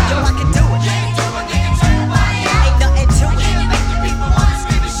 without a doubt. Yo, I can do it. Can you do it? Can you turn the party out? Ain't nothing to it. Can you make the people wanna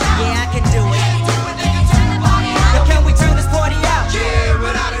scream and shout? Yeah, I can do it. Can you do it? Can you turn the party out? Yo, can we turn this party out? Yeah,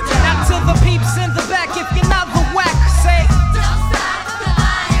 without a doubt. Now to the peeps in the back, if you're not the whack, say don't stop the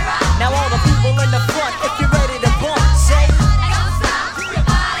body rock. Now all the people in the front, if you're ready to bump, say Don't stop the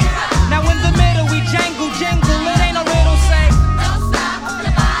body rock. Now in the middle we jangle, jingle, it ain't a riddle, say don't stop the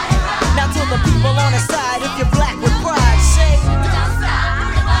body rock. now to the people on the side, if you're black with pride, say Don't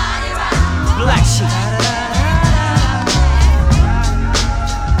stop the body rock. Black Sheep.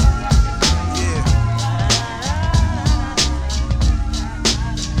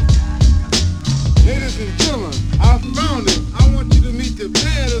 Ladies and gentlemen, I found it. I want you to meet the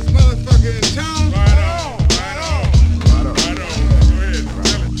baddest motherfucker in town.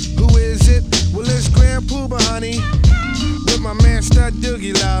 Who is it? Well, it's Grand Pooba, honey. With my man Stud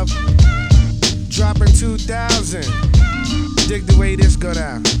Doogie Love. Dropping 2,000. Dig the way this go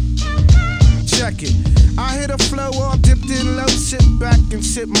down. Check it. I hit a flow all dipped in low. Sit back and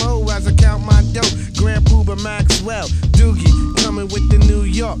sip mo as I count my dough. Grand Pooba Maxwell. Doogie coming coming with the New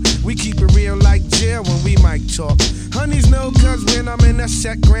York. We keep it real like jail when we might talk. Honeys know, cause when I'm in a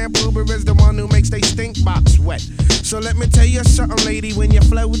set, Grand Poober is the one who makes they stink box wet. So let me tell you something, lady, when your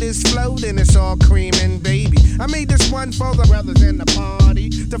float is floating, it's all creaming, baby. I made this one for the brothers in the party,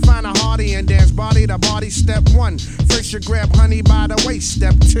 to find a hearty and dance body to body. Step 1, first you grab honey by the waist.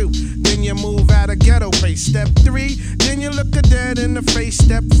 Step 2, then you move at a ghetto pace. Step 3, then you look a dead in the face.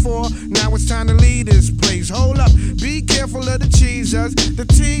 Step 4, now it's time to leave this place. Hold up, be careful of the cheesers, the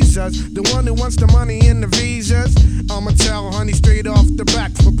teasers, the one who wants the money and the visas. I'ma tell honey straight off the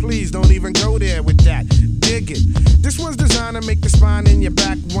back, but please don't even go there with that. Dig it. This one's designed to make the spine in your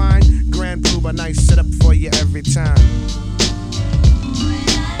back whine. Grand Poober, nice setup for you every time.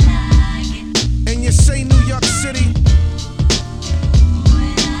 And you say New York City.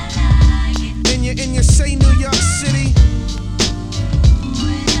 And you say New York City.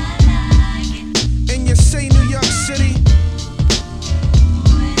 And you say New York City.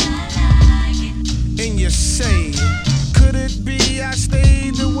 And you say, could it be I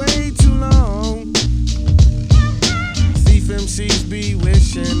stayed away too long? Thief MCs be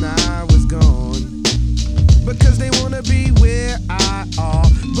wishing I was gone, because they wanna be where I are,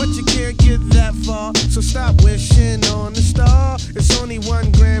 but you can't get that far. So stop wishing on the star. It's only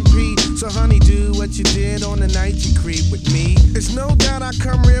one Grand Prix, so honey, do what you did on the night you creep with me. It's no doubt I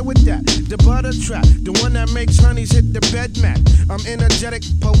come real with that, the butter trap, the one that makes honeys hit the bed mat. I'm energetic,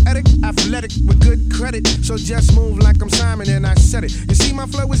 poetic, athletic, with good credit, so just move like I'm Simon and I said it. You see my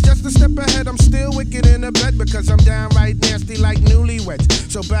flow is just a step ahead. I'm still wicked in the bed because I'm downright nasty like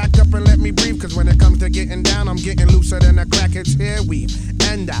newlyweds. So back up and let me breathe, cause when it comes to getting down, I'm getting looser than a crackhead's hair weave.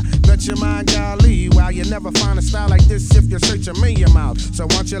 And I bet your mind, golly, while you never find a style like this if you search a million miles. So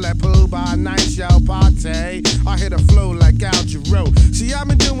once you let Pooh by nice, yo, party, I hit a flow like Al Jarreau. See, I've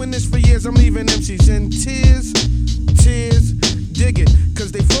been doing this for years, I'm leaving MCs in tears, tears, dig it,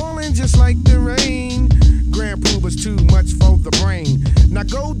 cause they falling just like the rain. Grand Poober's too much for the brain. Now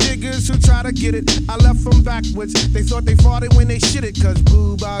gold diggers who try to get it, I left them backwards. They thought they fought it when they shit it, cause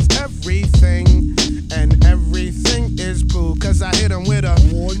Pooh Bah's everything, and everything is Pooh. Cause I hit them with a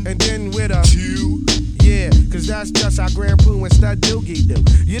 1 and then with a 2. Yeah, cause that's just how Grand Pooh and Stud Doogie do.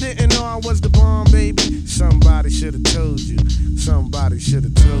 You didn't know I was the bomb, baby? Somebody should've told you. Somebody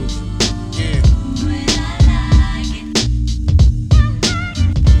should've told you. Yeah.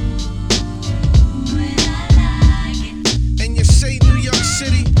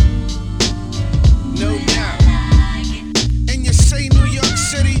 City, no doubt. And you say New York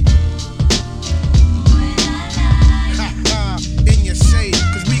City, ha ha. And you say,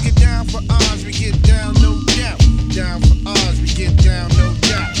 cause we get down for ours, we get down, no doubt. Down for ours, we get down, no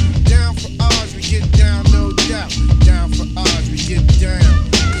doubt. Down for ours, we get down, no doubt. Down for ours, we get down.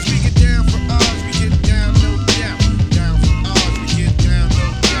 Cause we get down for ours, we get down, no doubt. Down for ours, we get down, no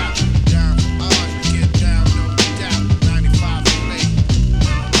doubt. Down for ours, we get down, no doubt. 95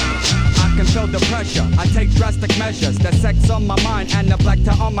 I can feel the pressure, I take drastic measures. The sex on my mind and the black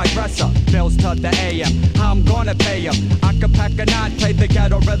tie on my dresser. Bills to the AM, how I'm gonna pay 'em. I could pack a 9, play the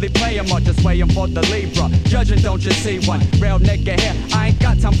ghetto, really play 'em, or just waiting for the Libra. Judging, don't you see one? Real nigga here, I ain't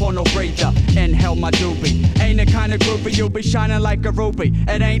got time for no breather. Inhale my doobie, ain't the kind of groupie you be shining like a ruby.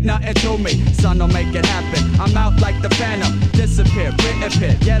 It ain't nothing to me, son, don't make it happen. I'm out like the phantom, disappear,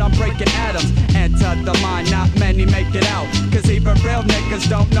 reappear, yet I'm breaking atoms. Enter the mind, not many make it out, cause even real niggas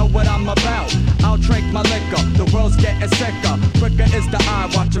don't know what I'm about. I'll drink my liquor, the world's getting sicker. Quicker is the eye,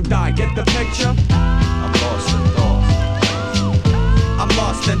 watch him die, get the picture? I'm lost in thought. I'm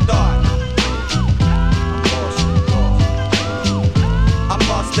lost in thought. I'm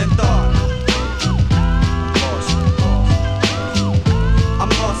lost in thought. I'm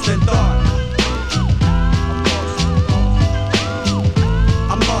lost in thought.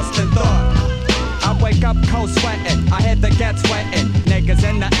 I'm lost in thought. I wake up cold sweating, I hear the gets wetting. Niggas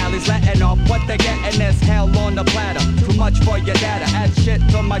in the alleys letting off what they getting. There's hell on the platter, too much for your data. Add shit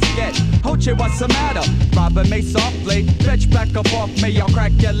to my skit, hoochie, what's the matter? Robbing me softly, bitch back up off me. I'll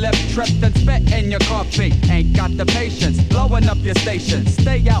crack your lip, trip, and spit in your coffee. Ain't got the patience, blowing up your station.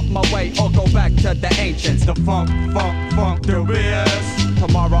 Stay out my way or go back to the ancients. The funk, the BS.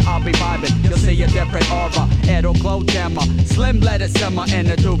 Tomorrow I'll be vibing, you'll see a different aura. It'll glow dimmer, slim let it simmer in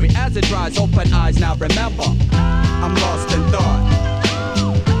the doobie. As it dries, open eyes, now remember, I'm lost in thought.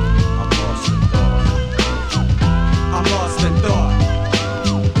 I'm lost in thought. I'm lost in thought.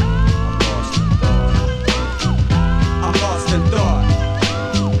 I'm lost in thought.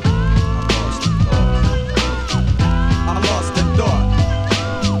 I'm lost in thought.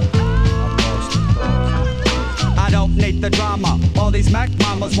 I don't need the drama. All these Mac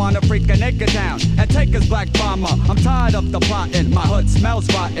mamas wanna freak a nigga down and take his black bomber. I'm tired of the plotting, my hood smells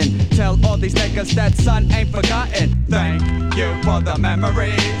rotten. Tell all these niggas that son ain't forgotten. Thank you for the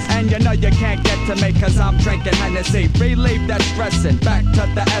memories. And you know you can't get to me cause I'm drinking Hennessy. Relieve that stressing, back to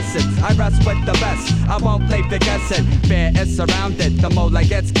the essence. I rest with the best, I won't leave the guessing. Fear is surrounded, the mola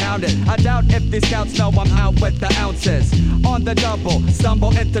gets counted. I doubt if these scouts know I'm out with the ounces. On the double,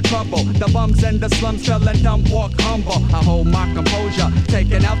 stumble into trouble. The bums in the slums feeling dumb, walk humble. I hold my composure,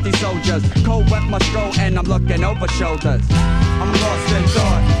 taking out these soldiers. Cold wet my stroll and I'm looking over shoulders. I'm lost in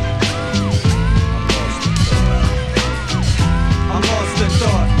thought. I'm lost in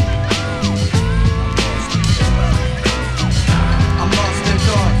thought. I'm lost in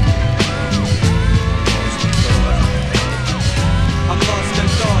thought. I'm lost in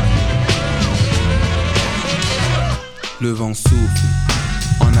thought. Le vent souffle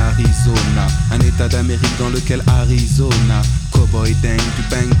en Arizona, un état d'Amérique dans lequel Arizona. Cowboy dingue, du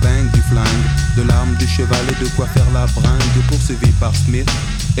bang bang, du flingue, de l'arme, du cheval et de quoi faire la bringue. Poursuivi par Smith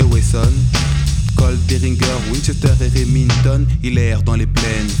et Wesson, Colt, Derringer, Winchester et Remington. Il erre dans les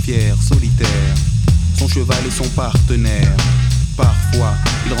plaines, fier, solitaire, son cheval et son partenaire. Parfois,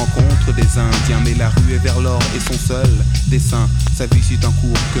 il rencontre des Indiens, mais la rue est vers l'or et son seul dessin. Sa vie suit un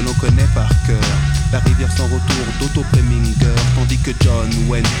cours que l'on connaît par cœur. La rivière sans retour d'Otto Preminger, tandis que John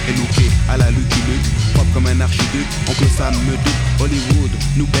Wayne est looké à la Lucky Luke, propre comme un archiduc. Oncle Sam me doute, Hollywood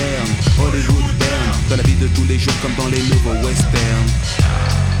nous berne, Hollywood berne, dans la vie de tous les jours comme dans les nouveaux westerns.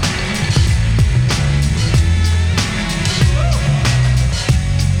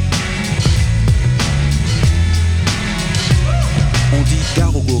 On dit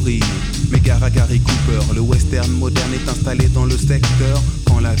gare aux gorilles, mais gare à Gary Cooper. Le western moderne est installé dans le secteur.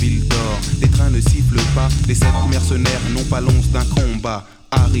 Quand la ville dort, les trains ne sifflent pas. Les 7 mercenaires n'ont pas l'once d'un combat.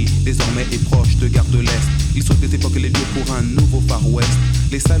 Harry, désormais, est proche de Gare de l'Est. Il saute des époques et les lieux pour un nouveau Far West.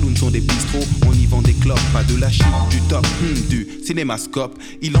 Les saloons sont des bistrots, on y vend des clopes. Pas de la chip, du top, du cinémascope.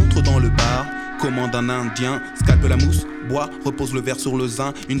 Il entre dans le bar, commande un indien, scalpe la mousse, boit, repose le verre sur le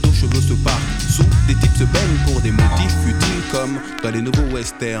zin. Une dos cheveux se part sous, des types se baignent pour des motifs futiles comme dans les nouveaux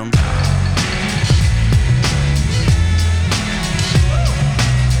westerns.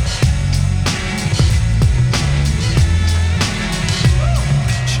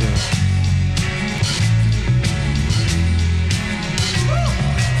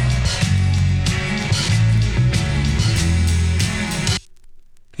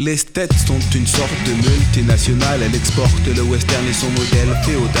 Les States sont une sorte de multinationale. Elle exporte le western et son modèle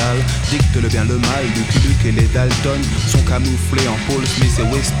féodal. Dicte le bien, le mal, Lucky Luke et les Dalton sont camouflés en Paul Smith et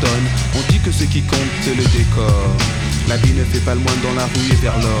Weston. On dit que ce qui compte c'est le décor. La vie ne fait pas le moine dans la rue et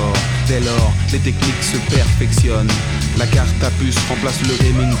vers l'or. Dès lors, les techniques se perfectionnent. La carte à puce remplace le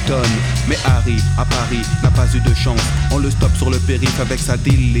Remington. Mais Harry, à Paris, n'a pas eu de chance. On le stoppe sur le périph' avec sa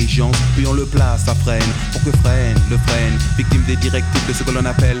diligence. Puis on le place à freine, pour que freine, le freine. Victime des directives de ce que l'on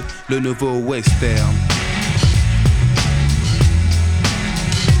appelle le nouveau western.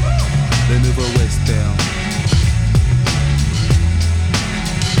 Le nouveau western.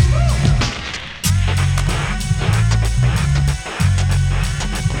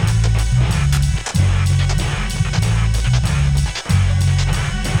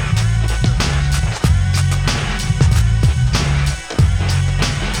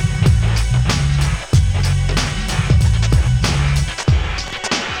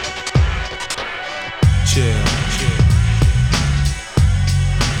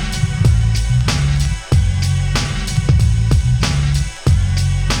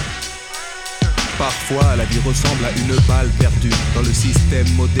 Parfois, la vie ressemble à une balle perdue. Dans le système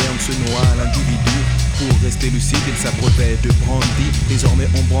moderne se noie l'individu. Pour rester lucide, il s'abreuvait de brandy. Désormais,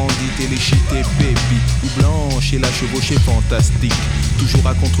 on brandit téléchité baby. Ou blanche et la chevauchée fantastique. Toujours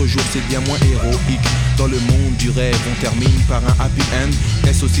à contre-jour, c'est bien moins héroïque. Dans le monde du rêve, on termine par un happy end.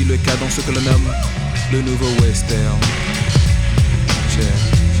 Est-ce aussi le cas dans ce que l'on nomme le nouveau western?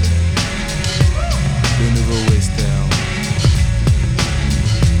 Le nouveau western.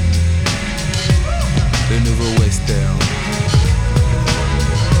 Le nouveau western.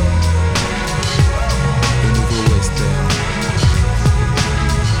 Le nouveau western.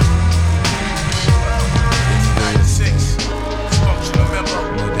 Functional member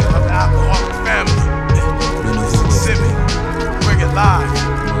of the alcoholic family. Civic. Bring it live.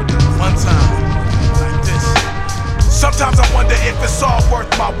 One time. Like this. Sometimes I wonder if it's all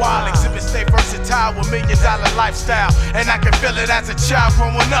worth my while. Exhibits stay versatile out with $1 million lifestyle. And I can feel it as a child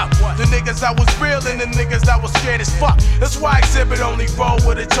growing up. The niggas that was real and the niggas that was scared as fuck. That's why I exhibit only roll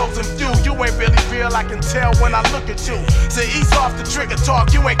with a chosen few. You ain't really real, I can tell when I look at you. Say ease off the trigger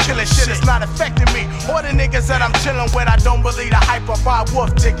talk, you ain't killing shit, it's not affecting me. Or the niggas that I'm chilling with, I don't believe the hype or buy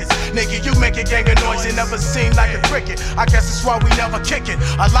wolf tickets. Nigga, you make a gang of noise, you never seem like a cricket. I guess that's why we never kick it.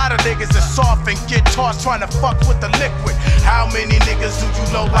 A lot of niggas are soft and get tossed trying to fuck with the liquid. How many niggas do you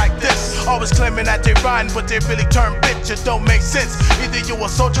know like this? Always claiming that they rhyme, but they really turn bitch. It don't make sense. Either you a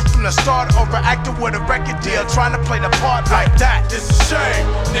soldier from the start or an actor with a record deal trying to play the part like that. It's a shame,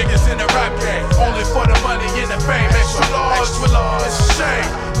 niggas in the rap game, only for the money and the fame. Extra large, extra large. It's a shame,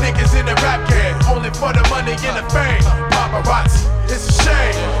 niggas in the rap game, only for the money and the fame. Paparazzi. It's a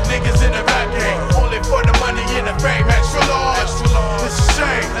shame, niggas in the rap game, only for the money and the fame. Extra large, extra large. It's a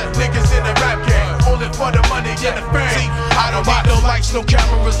shame, niggas in the rap game, only for the money and the fame. See, I don't need no lights, no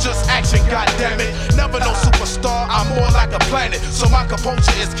cameras, just action, goddammit. Never no superstar, I'm more like a planet. So my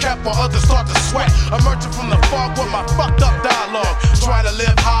composure is kept while others start to sweat. Emerging from the fog with my fucked up dialogue. Trying to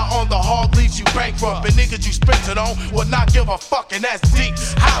live high on the hog leaves you bankrupt. And niggas you spent it on will not give a fuck, and that's deep.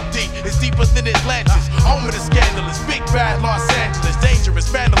 How deep? It's deeper than Atlantis. Home of the scandalous, big bad Los Angeles, dangerous,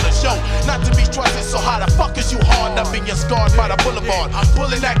 vandalous. Yo, not to be trusted, so how the fuck is you hard up and you're scarred by the boulevard? I'm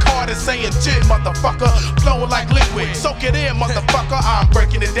pulling that card and saying shit, motherfucker. Flowing like liquid, soak it in, motherfucker. I'm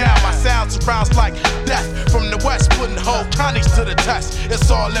breaking it down. My sound surrounds like death from the west, putting whole counties to the test. It's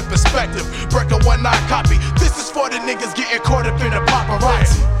all in perspective. Break a 1-9 copy. This is for the niggas getting caught up in the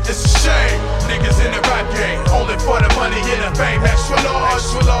paparazzi. It's a shame, niggas in the rap game, only for the money and the fame. Extra large,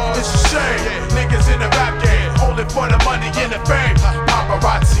 extra large. It's a shame, niggas in the rap game, only for the money and the fame.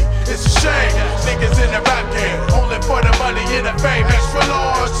 Paparazzi. It's a shame, niggas in the rap game, only for the money and the fame. Extra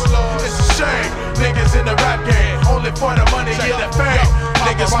large. It's a shame, niggas in the rap game, only for the money and the fame.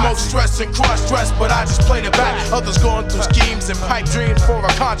 Niggas smoke stress and cross stress, but I just play the back. Others going through schemes and pipe dreams for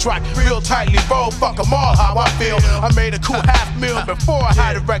a contract. Real tightly rolled, fuck them all how I feel. I made a cool $500,000 before I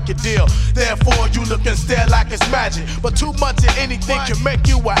had a record deal. Therefore you look and stare like it's magic, but too much of anything can make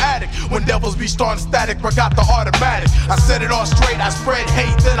you an addict. When devils be starting static, I got the automatic. I set it all straight, I spread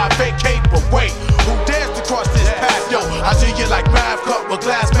hate, then I vacate. But wait, who dares to cross this path? Yo, I do you like Mav, cut with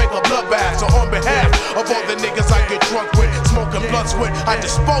glass, make a bloodbath. So on behalf of all the niggas I get drunk with, smoking blunts with, I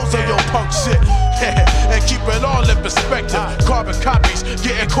dispose of your punk shit. And keep it all in perspective. Carbon copies,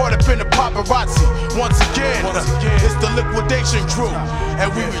 getting caught up in the paparazzi. Once again, it's the liquidation crew, and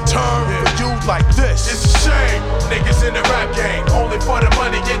we return for you like this. It's a shame, niggas in the rap game, only for the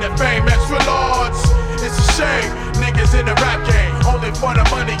money and the fame. Extra large. It's a shame, niggas in the rap game, only for the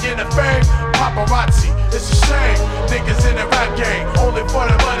money and the fame. Paparazzi. It's a shame, niggas in the rap game, only for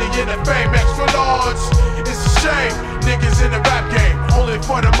the money and the fame. Extra large. It's a shame, niggas in the rap game, only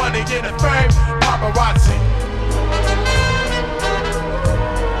for the money and the fame. Paparazzi.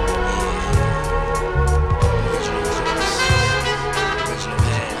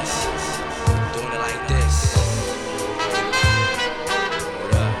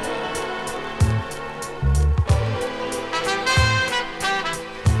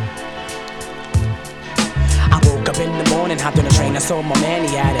 In the morning, hopped on the train, I saw my man,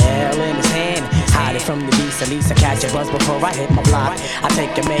 he had a L in his hand. Hide it from the beast, at least I catch a buzz before I hit my block. I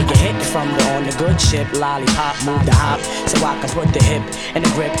take a make a hit from the on the good ship. Lollipop, move the hop, so I can put the hip in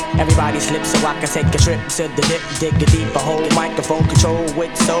the grip. Everybody slips, so I can take a trip to the dip. Dig a deeper hole, microphone control with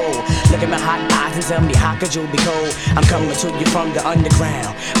soul. Look at my hot eyes and tell me how could you be cold? I'm coming to you from the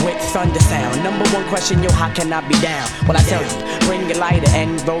underground with thunder sound. Number one question, yo, how can I be down? Well, I tell you, bring your lighter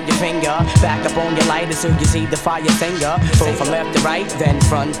and roll your finger back up on your lighter so you see the fire finger. Flow from left to right, then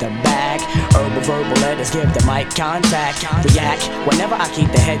front to back. Herbal verbal letters give the mic contact. React whenever I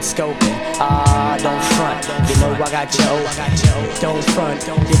keep the head scoping. Don't front, you know I got you open. Don't front,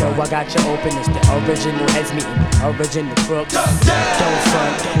 you know I got you open. It's the original heads meeting the original crooks. Don't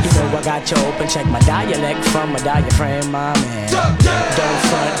front, you know I got you open. Check my dialect from a diaphragm, my man. Don't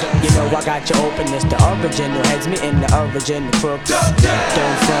front, you know I got you open. It's the original heads meeting the original crooks.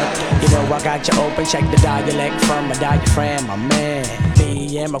 Don't front, you know I got you open. Check the dialect from a diaphragm, my man.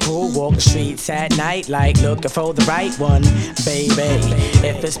 Me and my crew walk the streets at night like looking for the right one, baby.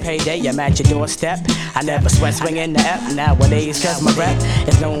 If it's payday, I'm at your doorstep. I never sweat swinging the F nowadays, cause my rep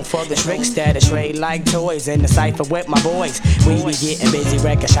is known for the tricks that I trade like toys in the cypher with my boys. We be getting busy,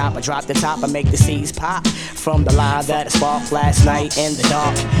 record shop. I drop the top, I make the C's pop from the line that I sparked last night in the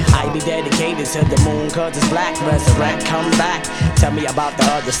dark. I be dedicated to the moon cause it's black. Resurrect, come back. Tell me about the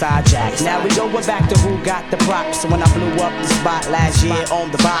other side, Jack. Now we going back to who got the props. So when I blew up the spot last year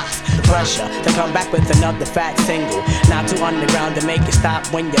on the box, the pressure to come back with another fat single. Not too underground to make it stop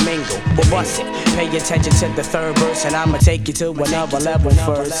when you mingle. Well, bust it. Pay attention to the third verse, and I'ma take you to another level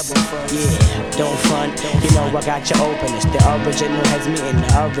first. Yeah, don't front. You know I got you open. It's the original heads meeting the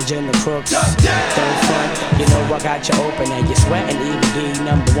original crooks. Don't front. You know I got you open, and you're sweating even the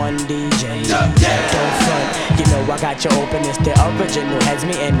number one DJ. Don't front. You know I got you open. It's the original heads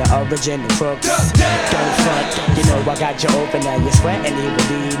meeting the original crooks. Don't front. You know I got you open, and you're sweating even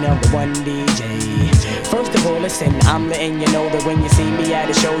the number one DJ. First of all, listen, I'm letting you know that when you see me at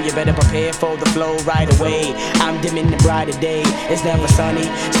a show, you better prepare for the flow right away. I'm dimming the brighter day. It's never sunny,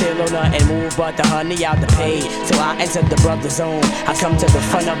 still on nothing move but the honey out the pay. So I enter the brother zone. I come to the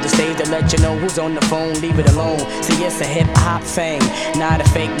front of the stage to let you know who's on the phone. Leave it alone. See, it's a hip hop thing, not a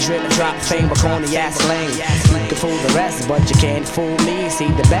fake drip drop thing, but corny ass slang. You can fool the rest, but you can't fool me. See,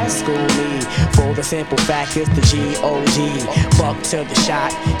 the best school me for the simple fact is the G.O.G. Buck to the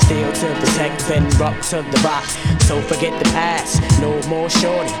shot, still to protect, then buck to the rock. So forget the past, no more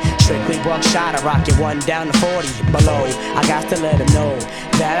shorty. Strictly buckshot, I rock it 1 down to 40 below. I got to let them know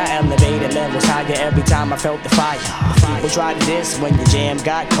that I elevated levels higher every time I felt the fire. People tried this when your jam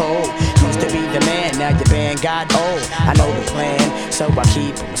got cold. Used to be the man, now your band got old. I know the plan, so I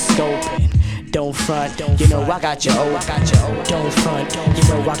keep them scoping. Don't front, you know I got you open. Don't front, you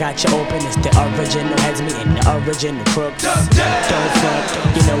know I got you open. It's the original heads meeting the original crooks. Don't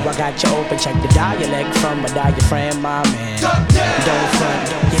front, you know I got you open. Check the dialect from a diaphragm, my man. Don't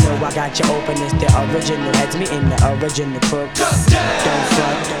front, you know I got you open. It's the original heads meeting the original crooks. Don't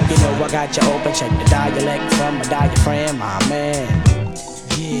front, you know I got you open. Check the dialect from a diaphragm, my man.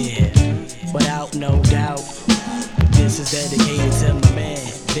 Yeah, without no doubt, this is dedicated to my man.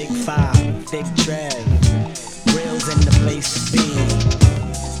 Big 5, Big Trev, Real's in the place to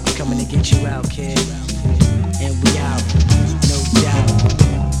be. Coming to get you out, kid. And we out, no doubt.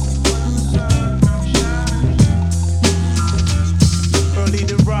 Early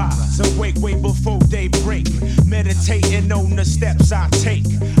to rise, awake way before daybreak. Meditating on the steps I take.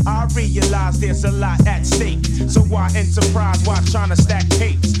 I realize there's a lot at stake. So I enterprise while trying to stack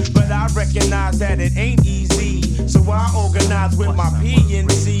tapes. But I recognize that it ain't easy. So I organize with my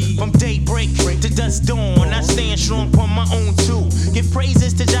PNC. From daybreak to dusk dawn, I stand strong on my own too. Give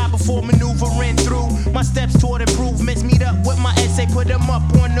praises to Jah before maneuvering through. My steps toward improvements. Meet up with my essay, put them up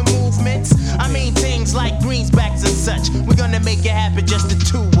on the movements. I mean things like greensbacks and such. We're gonna make it happen, just the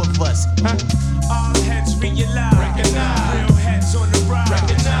two of us, huh? All heads realize, recognize. Real heads on the rise,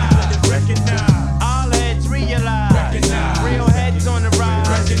 recognize. All heads realize, recognize. Real heads on the rise,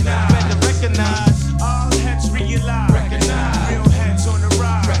 recognize. Better recognize. All heads realize, recognize. Real heads on the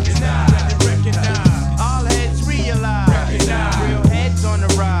rise, recognize. Better recognize. All heads realize, recognize. Real heads on the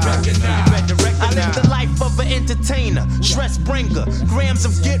rise, recognize. You better recognize. I live the life of an entertainer, stress bringer. Grams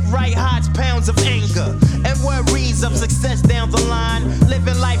of get right hides pounds of anger, and worries of success down the line.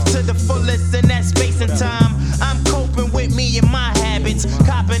 Living life to the fullest in that space and time. I'm coping with me and my habits.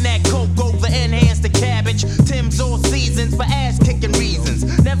 Copping that coke over enhance the cabbage. Tim's all seasons for ass kicking reasons.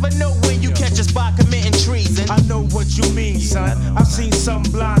 Never know when you catch us by committing treason. I know what you mean, son. I've seen some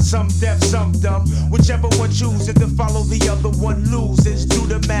blind, some deaf, some dumb. Whichever one chooses to follow, the other one loses. Due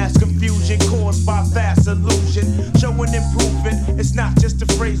to mass confusion caused by fast illusion. Showing improvement, it's not just a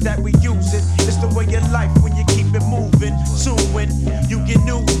phrase that we use it. It's the way of life when you keep it moving. Soon when you get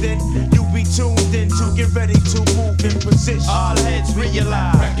new, then you be tuned in to get ready to move in position. All heads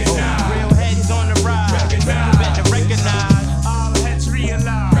realize, recognize. Real heads on the rise, recognize. Better recognize. All heads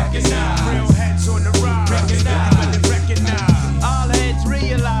realize, recognize. Real heads on the rise, recognize. Better recognize. All heads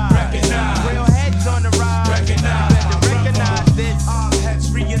realize, recognize. Real heads on the rise, recognize. Better recognize this. All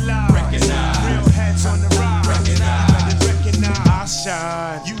heads realize, recognize. Real heads on the rise, recognize. Better recognize. I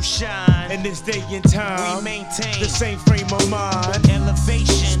shine, you shine. In this day and time, we maintain the same frame of mind.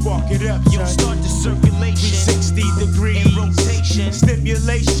 Elevation, spark it up, you start the circulation. 360 degrees in rotation.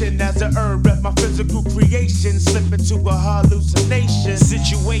 Stimulation as a herb at my physical creation. Slip into a hallucination.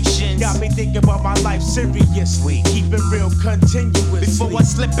 Situation got me thinking about my life seriously. Keep it real continuously. Before I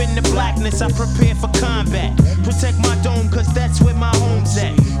slip into blackness, I prepare for combat. Protect my dome, cause that's where my home's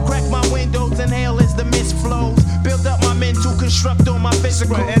at. Crack my windows, inhale as the mist flows. Build up my mental, construct on my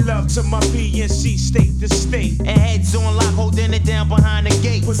physical. Spreading love to my PNC state to state. And heads on lock, holding it down behind the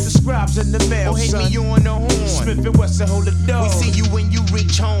gate. Put the scribes in the mail, or hit son. me on the horn. Smith and Wesson hold the door. We see you when you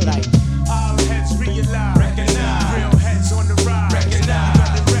reach home. Like, all heads realize, recognize. Real heads on the rise, recognize. You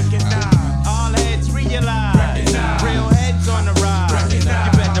better recognize. All heads realize, recognize. Real heads on the rise, recognize.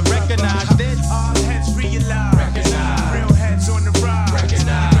 You better recognize this. All heads realize, recognize. Real heads on the rise,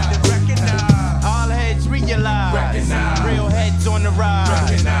 recognize. You better recognize.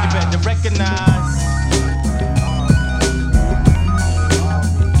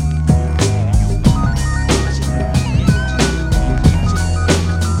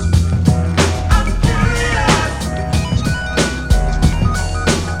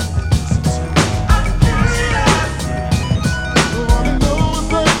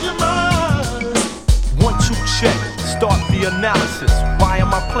 analysis. Why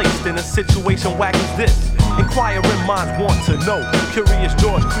am I placed in a situation whack as this? Inquiring minds want to know. Curious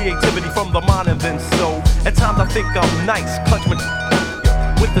George, creativity from the mind and then so. At times I think I'm nice, clutch my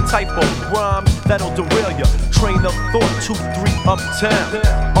with the type of rhyme that'll derail ya. Train of thought, 2, 3, uptown.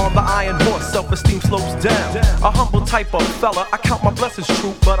 On the iron horse, self-esteem slows down. A humble type of fella, I count my blessings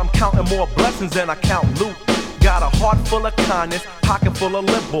true, but I'm counting more blessings than I count loot. Got a heart full of kindness, pocket full of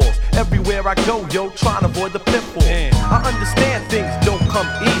lip balls. Everywhere I go, yo, trying to avoid the pitfall. I understand things don't come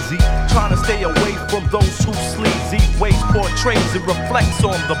easy. Trying to stay away from those who sleazy ways portrays it reflects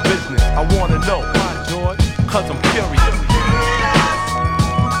on the business. I wanna know, why, George? Cause I'm curious.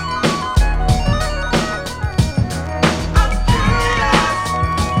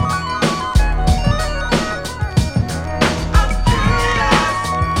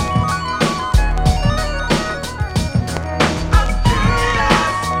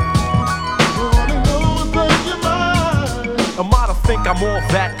 I'm all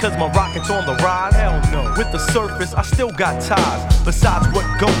that cause my rocket's on the rise. Hell no. With the surface, I still got ties. Besides what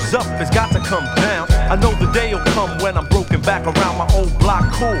goes up has got to come down. I know the day will come when I'm broken back around my old block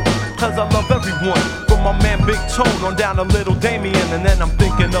cool. Cause I love everyone. From my man Big Tone on down to Little Damien. And then I'm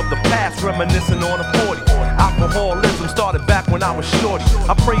thinking of the past, reminiscing on a 40. Alcoholism started back when I was shorty.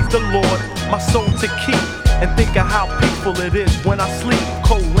 I praise the Lord, my soul to keep. And think of how peaceful it is when I sleep.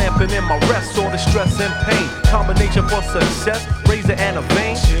 Cold lamping in my rest, all the stress and pain. Combination for success, razor and a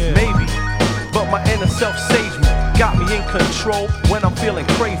vein, maybe. But my inner self saves me, got me in control when I'm feeling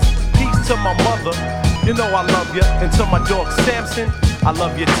crazy. Peace to my mother, you know I love ya. And to my dog Samson, I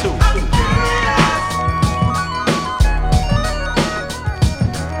love you too.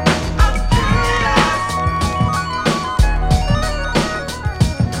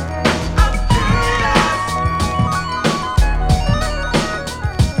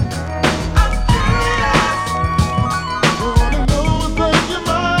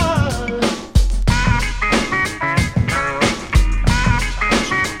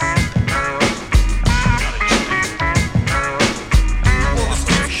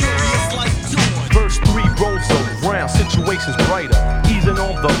 Situations brighter, easing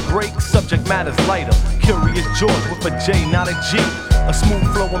on the brakes, subject matter's lighter. Curious George with a J, not a G. A smooth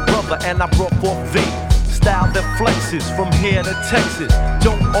flowing brother, and I brought forth the style that flexes from here to Texas.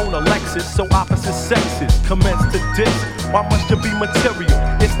 Don't own a Lexus, so opposite sexes commence to diss. Why must you be material?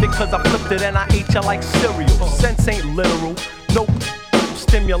 It's because I flipped it and I ate you like cereal. Sense ain't literal, no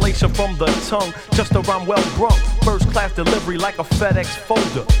stimulation from the tongue, just a rhyme well brung. First class delivery like a FedEx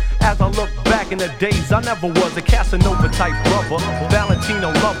folder. As I look back in the days, I never was a Casanova type brother, Valentino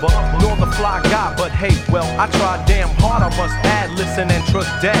lover, nor the fly guy. But hey, well, I tried damn hard, I must add. Listen and trust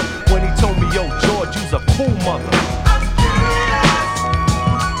Dad when he told me, yo, George, you's a cool mother.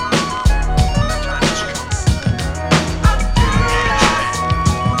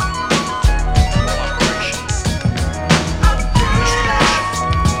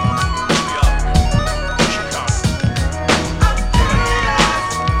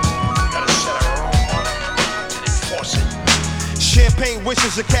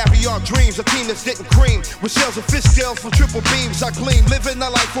 Wishes of caviar dreams, a team that's getting cream with shells of fish scales from triple beams. I gleam, living a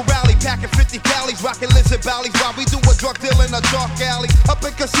life for rally, packing 50 calories, rocking lizard valleys while we do a drug deal in a dark alley. Up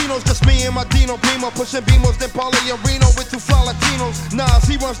in casinos, just me and my Dino Primo, pushing Beamos, then Paulie and Reno with 2 fly Latinos. Nas,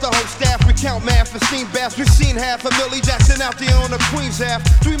 he runs the whole staff, we count math and steam baths. We've seen half a Millie Jackson out there on the Queens half.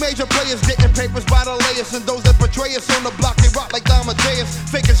 3 major players getting papers by the layers, and those that betray us on the block, they rock like Amadeus.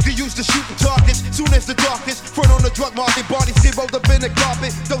 Fakers get used to shooting targets, soon as the darkest. Front on the drug market, bodies get rolled up in the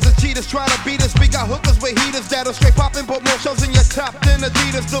carpet. Those are cheaters trying to beat us. We got hookers with heaters that'll straight pop and put more shells in your top than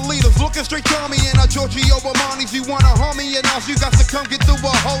Adidas. The leaders looking straight to me in our Giorgio Armani's. You wanna harm me and us, you got to come get through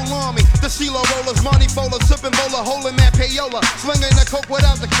a whole army. The CeeLo rollers, money folders, sipping bowler, holding that payola, slinging the coke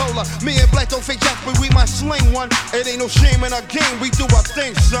without the cola. Me and Black don't fake jacks, but we might sling one. It ain't no shame in our game, we do our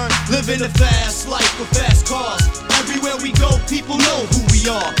thing, son. Living a fast life with fast cars. Everywhere we go, people know who we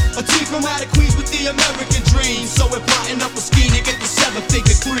are. A team from out of Queens with the American dream. So we're plotting up a scheme to get the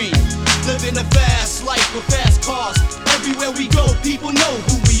 7-figure cream. Living a fast life with fast cars. Everywhere we go, people know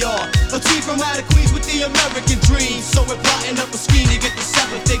who we are. A team from out of Queens with the American dream. So we're plotting up a scheme to get the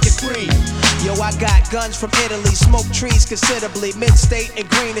 7-figure cream. Yo, I got guns from Italy, smoke trees considerably. Mid-state and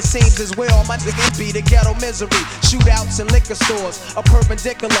green, it seems as well. My niggas be the ghetto misery. Shootouts in liquor stores, a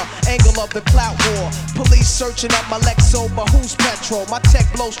perpendicular angle of the clout war. Police searching up my Lexo, but who's petrol? My tech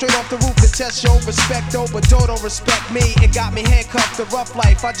blow straight off the roof to test your respect, oh, but don't respect me. It got me handcuffed to rough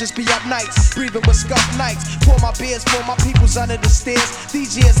life. I just be up nights, breathing with scuff nights. Pour my beers for my peoples under the stairs.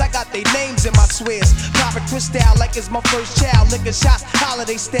 These years I got their names in my swears. Poppin' crystal like it's my first child. Liquor shots,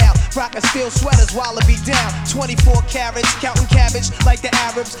 holiday style. Rockin' steel sweat sweaters while it be down. 24 carats, counting cabbage like the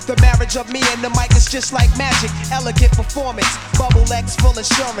Arabs. The marriage of me and the mic is just like magic. Elegant performance, bubble X full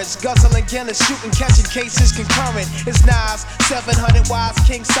insurance. Guzzling Guinness, shooting, catching cases concurrent. It's Nas, 700 wise,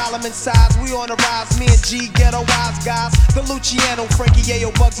 King Solomon size. We on the rise, me and G, ghetto wise guys. The Luciano, Frankie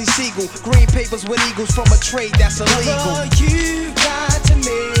Yayo, Bugsy Siegel. Green papers with eagles from a trade that's illegal. Brother, you got to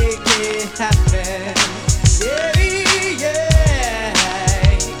make it happen. Yeah, yeah.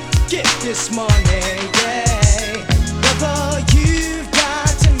 Get this money, yeah. Brother, you've got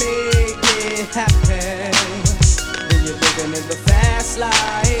to make it happen. When you're living in the fast life.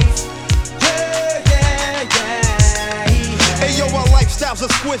 Yeah, yeah, yeah. Hey yo, our lifestyle's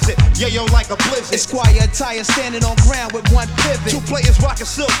exquisite. Yeah, yo, like a blizzard. Esquire attire standing on ground with one pivot. Two players rocking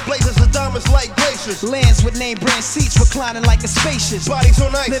silk, blazers of diamonds like glaciers. Lands with name brand seats reclining like a spacious. Bodies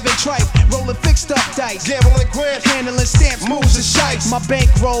on ice, living tripe, rolling fixed up dice. Gambling grants, handling stamps, moves and shites. My bank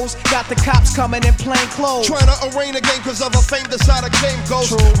rolls, got the cops coming in plain clothes. Trying to arraign a game cause of a fame decided game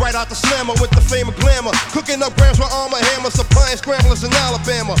ghost. Right out the slammer with the fame of glamour. Cooking up grams with armor hammer, supplying scramblers in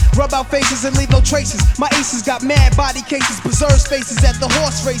Alabama. Rub out faces and leave no traces. My aces got mad body cases, preserve spaces at the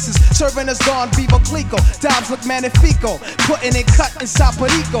horse races. Serving us Don Vivo Clico. Dimes look magnifico. Putting it cut in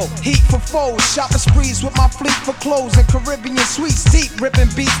Saparico. Heat for foes, shopping sprees with my fleet for clothes and Caribbean sweets. Deep ripping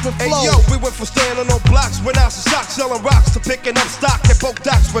beats with flows. Hey yo, we went from standing on blocks, went out to socks, selling rocks to picking up stock at both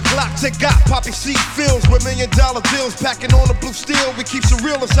docks with Glocks. It got poppy seed fields with $1 million deals, packing on the blue steel. We keep some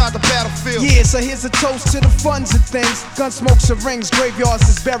real inside the battlefield. Yeah, so here's a toast to the funds and things. Gun smokes and rings, graveyards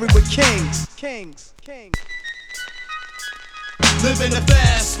is buried with kings. Kings, kings. Living a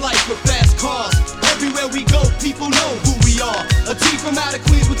fast life with fast cars. Everywhere we go, people know who we are. A team from out of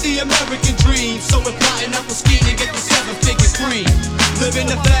Queens with the American dream. So we're plotting up a scheme to get the 7-figure cream.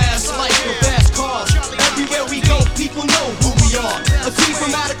 Living a fast life with fast cars. Everywhere we go, people know who we are. A team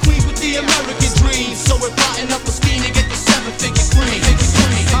from out of Queens with the American dream. So we're plotting up a scheme to get the 7-figure cream.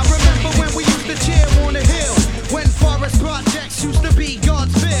 I remember when we used to cheer on the hill. When forest projects used to be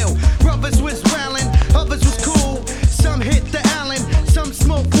Godsville. Brothers was rallying, others was cool. Some hit the Allen, some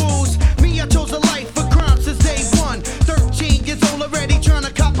smoke fools. Me, I chose a life for crime since day one. 13 years old already trying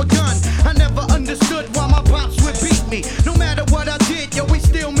to cop a gun. I never understood why my pops would beat me. No matter what I did, yo, he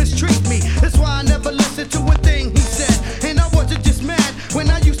still mistreat me. That's why I never listened to a thing he said. And I wasn't just mad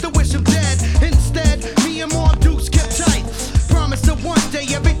when I used to wish him dead. Instead, me and Mom Dukes kept tight. Promised that one day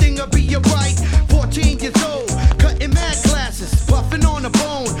everything will be alright. 14 years old, cutting mad classes, buffing on a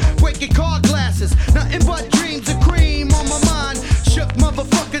bone, breaking car glasses. Nothing but dreams of cream on my mind. Shook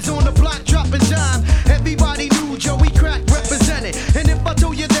motherfuckers on the block, dropping dime. Everybody knew Joey Crack represented. And if I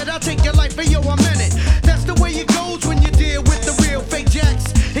told you that I'll take your life, yo, I meant it. That's the way it goes when you deal with the real fake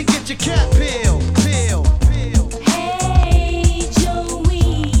jacks and get your cat peeled. Hey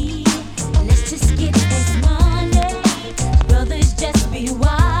Joey, let's just get this money. Brothers, just be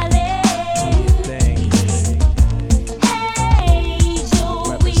wildin'. Hey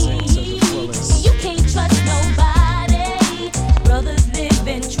Joey, you can't trust nobody. Brothers live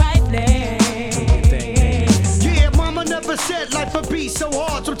in trifling. Yeah, mama never said life would be so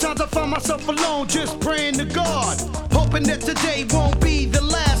hard. Sometimes I find myself alone, just praying to God, hoping that today won't be the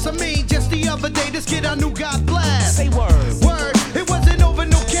last. I mean, just the other day, this kid I knew got blast. Say word. Word, it wasn't over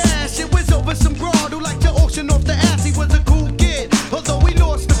no cash, it was over some broad who liked to auction off the ass. He was a cool kid, although he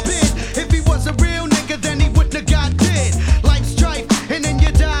lost the bid. If he was a real nigga, then he wouldn't have got dead. Life's strife, and then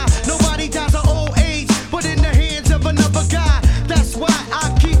you die. Nobody dies of old age, but in the hands of another guy. That's why I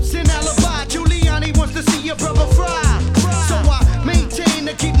keep an alibi. Giuliani wants to see your brother fry. So I maintain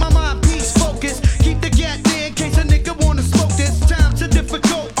to keep my mind peace focused. Keep the gat there in case a nigga wanna smoke this. Times are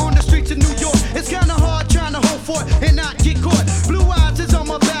difficult on the streets of New York. It's kinda hard trying to hold for it and not get caught.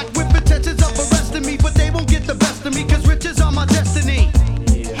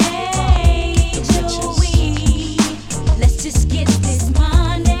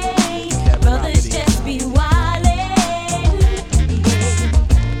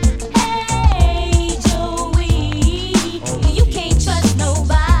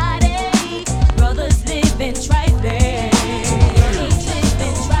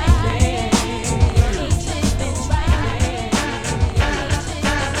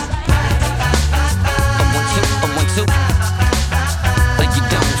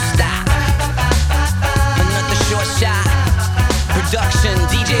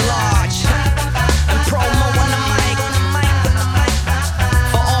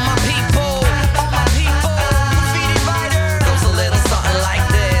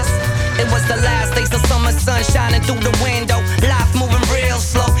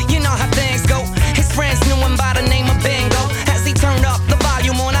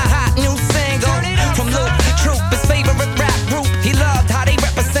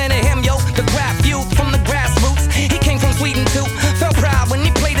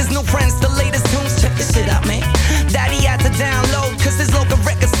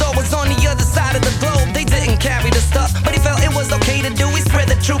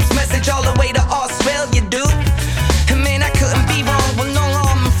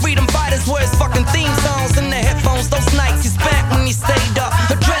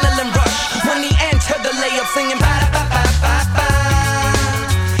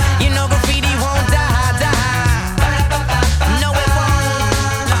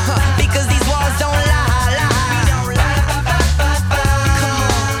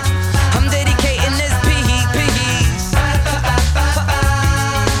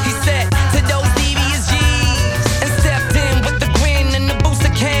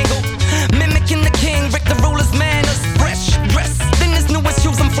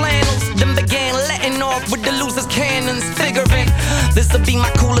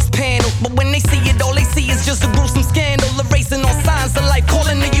 is panel. But when they see it, all they see is just a gruesome scandal. Erasing all signs of life,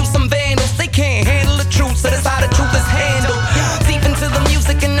 calling to you some vandals. They can't handle the truth, so that's how the truth is handled. Deep into the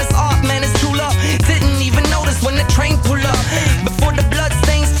music and this art, man, it's true love. Didn't even notice when the train pulled up. Before the blood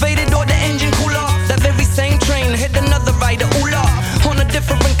stains faded or the engine cool off. That very same train hit another rider, ooh la. On a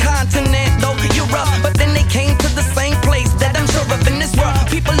different continent, though, Europe. But then they came to the same place that I'm sure of in this world.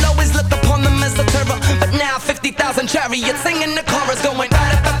 People always look upon them as a terror. But now 50,000 chariots singing the chorus going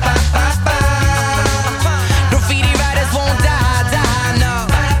ba-da-ba-ba-ba-ba. Graffiti writers won't die, no.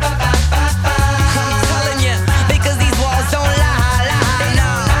 I'm telling you, because these walls don't lie, no.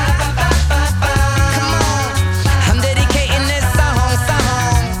 Come on, I'm dedicating this song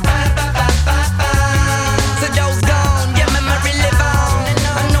to those gone, yeah, memory live on.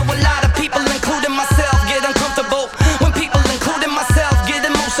 I know a lot of people, including myself, get uncomfortable when people, including myself, get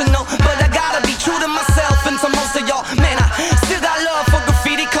emotional. But I gotta be true to myself and to most of y'all. Man, I still got love for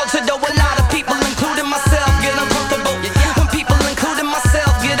graffiti culture, though a lot of people, including myself, get uncomfortable when people, including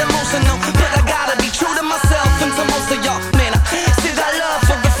myself, get emotional. But I gotta be true to myself and to most of y'all. Man, I still got love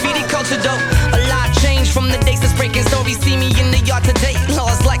for graffiti culture, though. A lot changed from the days that's breaking stories. See me in the yard today,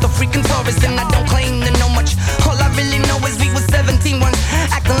 lost like a freaking tourist, and I don't claim to know much. All I really know is we was 17 once,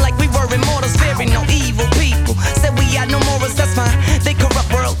 acting like we were immortals, fearing no evil people. Said we had no morals, that's fine. They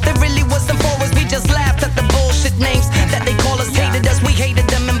corrupt world, they really wasn't for us. We just laughed at the bullshit names that they call us. Hated us, we hated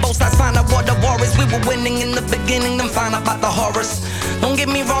them, and both sides find out what the war is. We were winning in the beginning, then find out about the horrors. Don't get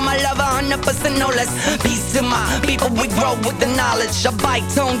me wrong, I love 100% no less. Peace to my people, we grow with the knowledge. I bite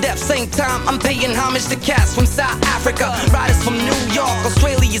tone deaf, same time I'm paying homage to cats from South Africa, riders from New York,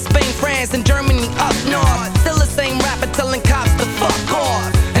 Australia, Spain, France, and Germany up north. Still the same rapper telling cops to fuck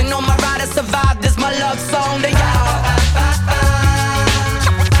off. And all my riders survived, this my love song to y'all.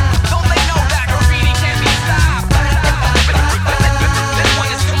 Don't they know that graffiti can't be stopped? This one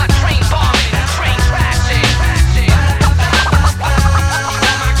is to my train bombing, train crashing.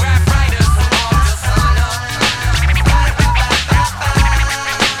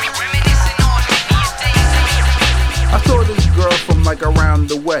 I saw this girl from like around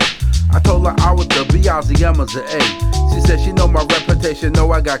the way. I told her I was the B, I was the M, was the A. She said she know my reputation,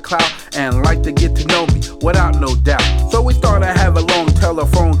 know I got clout, and like to get to know me without no doubt. So we started having a long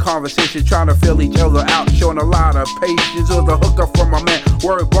telephone conversation, trying to fill each other out, showing a lot of patience. It was a hookup from my man,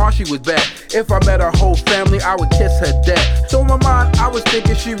 word bar, she was bad. If I met her whole family, I would kiss her dad. So in my mind, I was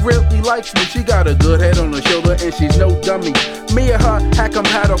thinking she really likes me. She got a good head on her shoulder, and she's no dummy. Me and her had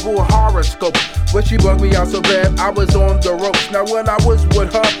compatible horoscope, but she bugged me out so bad, I was on the ropes. Now when I was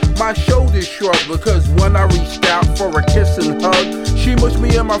with her, my shoulders shrugged, because when I reached out for a kiss and hug, she mushed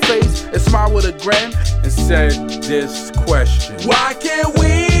me in my face and smiled with a grin and said this question: why can't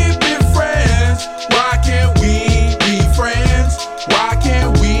we be friends? Why can't we be friends? Why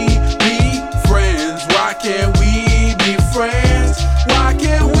can't we be friends? Why can't we be friends? Why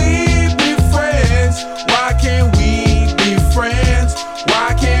can't we be friends? Why can't we be friends?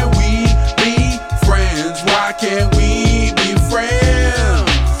 Why can't we be friends? Why can't we be friends?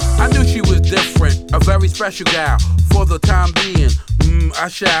 I knew she was different, a very special gal. For the time being, I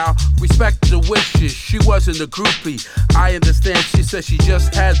shall respect the wishes. She wasn't a groupie, I understand. She said she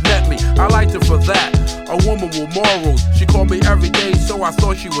just had met me. I liked her for that, a woman with morals. She called me every day, so I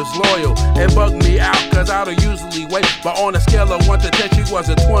thought she was loyal. It bugged me out, cause I don't usually wait. But on a scale of 1 to 10, she was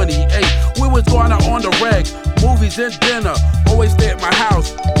a 28. We was going out on the reg, movies and dinner. Always stay at my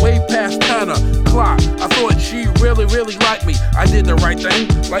house, way past 10 o'clock. I thought she really liked me. I did the right thing,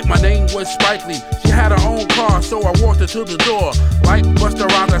 like my name was Spike Lee. She had her own car, so I walked her to the door. Like Busta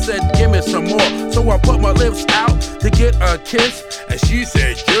Rhymes, I said, give me some more. So I put my lips out to get a kiss, and she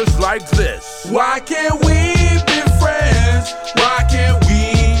said just like this: why can't we be friends? Why can't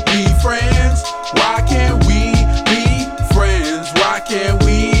we be friends? Why can't we be friends? Why can't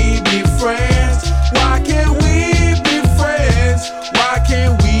we be friends? Why can't we be friends? Why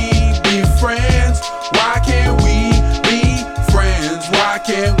can't we be friends? Why can't we be friends? Why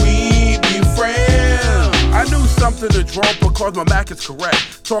can't we be friends? I knew something is wrong because my Mac is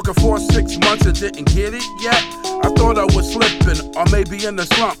correct. Talking for 6 months and didn't get it yet. I thought I was slipping, or maybe in the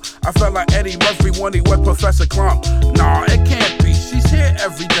slump. I felt like Eddie Murphy when he was Professor Clump. Nah, it can't be, she's here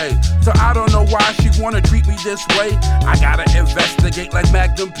every day. So I don't know why she wanna treat me this way. I gotta investigate like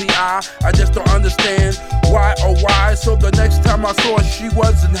Magnum P.I. I just don't understand why or why. So the next time I saw her, she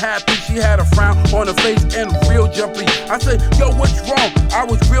wasn't happy. She had a frown on her face and real jumpy. I said, yo, what's wrong? I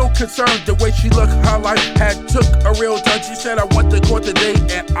was real concerned the way she looked. Her life had took a real turn. She said, I went to court today,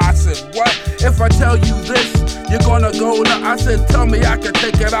 and I said, what? If I tell you this, you're gonna go to. I said, tell me I can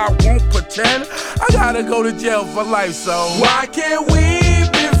take it, I won't pretend. I gotta go to jail for life, so why can't we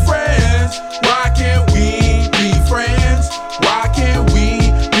be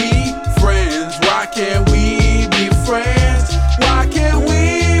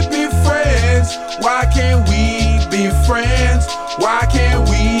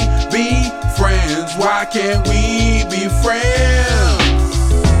Why can't we be friends?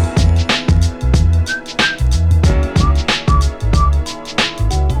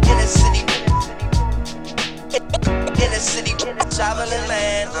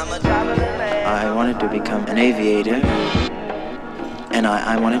 I wanted to become an aviator, and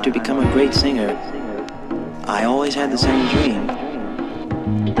I wanted to become a great singer. I always had the same dream.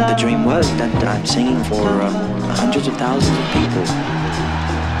 The dream was that I'm singing for hundreds of thousands of people.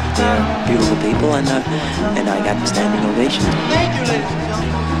 They're beautiful people, and I got the standing ovation. Thank you, ladies and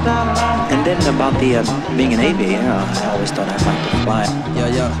gentlemen. And then about the being an aviator, I always thought I'd like to fly.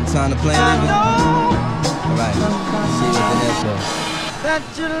 Yo, time to play leaving? Alright, see you with the head show. That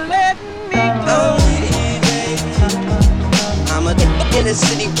you let me go. I'm a inner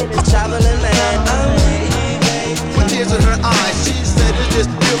city traveling man. With tears in her eyes, she said it's just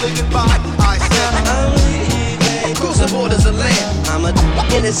really goodbye. I said, crossing borders of land. I'm a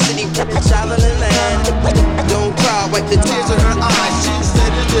inner city traveling man. Don't cry, wipe the tears in her eyes. She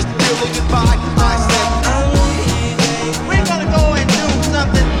said it's just really goodbye. I said, we're gonna go and do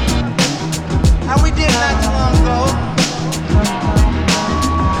something how we did not too long ago.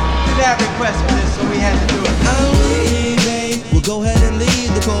 That request for this, so we had to do it. We'll go ahead and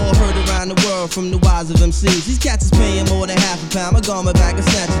leave the call heard around the world from the wise of MCs. These cats is paying more than half a pound. My garment back and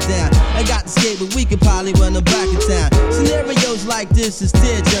snatch it down. I got the skate, but we could probably run them back in town. Scenarios like this is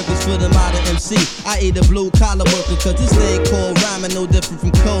tear jerkers for the modern MC. I eat a blue collar worker, cause this thing called rhyming no different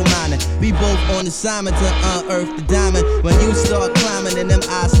from coal mining. We both on assignment to unearth the diamond. When you start climbing and them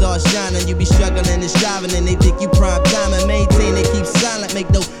eyes start shining, you be struggling and striving, and they think you prime time and maintain it. Keep silent, make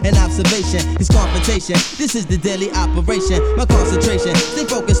no an observation. It's confrontation. This is the daily operation. My concentration, stay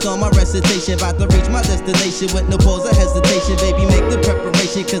focused on my recitation. About to reach my destination with no pause or hesitation. Baby, make the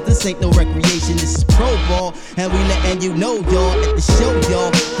preparation, cause this ain't no recreation. This is pro ball, and we letting you know, y'all. At the show,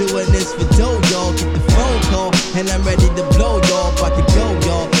 y'all. Doing this for dough, y'all. Get the phone call, and I'm ready to blow, y'all. About to go,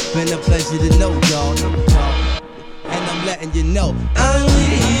 y'all. Been a pleasure to know, y'all. And I'm letting you know, I'm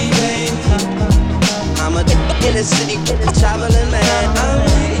leaving. I'm a inner city traveling man. I'm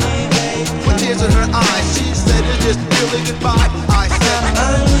leaving. with tears in her eyes, she said it's just really goodbye. I said,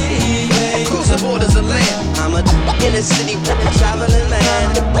 I'm leaving. Crossing borders of land. I'm a inner city traveling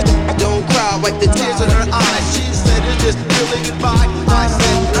man. Don't cry, wipe the tears in her eyes. She said it's just really goodbye. I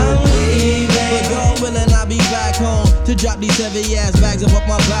said, I'm leaving. But God willing, I'll be back home to drop these heavy ass bags up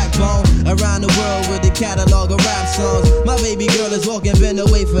my backbone. Around the world with the catalog of rap songs. My baby girl is walking, been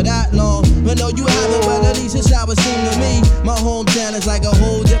away for that long. But no, you haven't, but at least it's how it seemed to me. My hometown is like a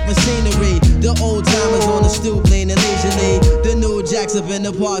whole different scenery. The old timers on the stoop leaning leisurely. The new jacks up in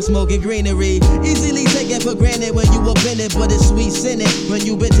the park smoking greenery. Easily taken for granted when you up in it, but it's sweet sinning when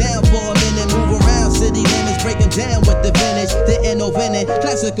you been down for a minute. Move around city limits, break them down with the vintage. The innovative,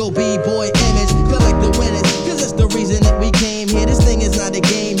 classical b-boy image. Collect the winners, cause that's the reason that we came here. This thing is not a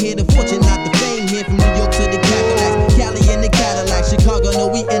game here, the fortune, not the fame here. From New York to the Cadillacs, Cali in the Cadillac, Chicago, no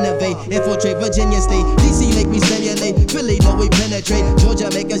we innovate, infiltrate Virginia State, DC make me stimulate, Philly, no we penetrate,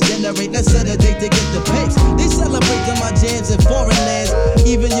 Georgia make us generate, let's set a date to get the pace. They celebrate to my jams in foreign lands,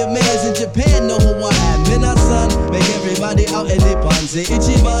 even your mans in Japan know who I am. Minasan, make everybody out in the pan, say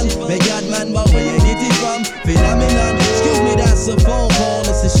Ichiban, make God man, but where you get it from, phenomenon, excuse me, that's a phone call,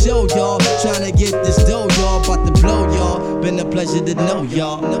 it's a show, y'all, trying to get this dough, y'all, about to blow, y'all, been a pleasure to know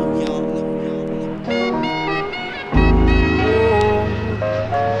y'all,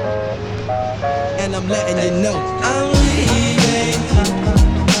 and I'm letting you know I'm leaving.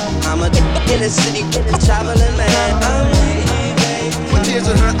 I'm a inner city traveling man. I'm leaving. with tears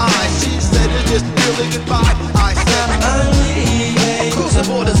in her eyes, she said it's just really goodbye. I said, I'm leaving. Crossing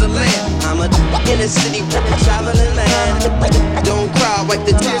borders of land. I'm a inner city traveling man. Don't cry, wipe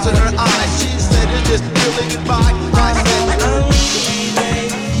the tears in her eyes, she said it's just really goodbye. I said, I'm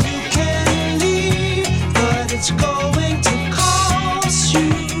leaving. You can leave, but it's going to cost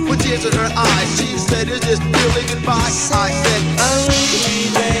you. with tears in her eyes, she said it's just really goodbye. I said, I'm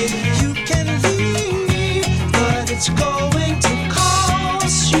leaving. You can leave, but it's going to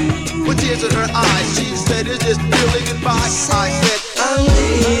cost you. with tears in her eyes, she said it's just really goodbye. I said, I'm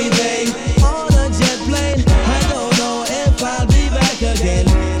leaving. on a jet plane. I don't know if I'll be back again.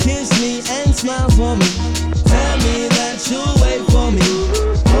 Kiss me and smile for me. Tell me that you'll wait for me.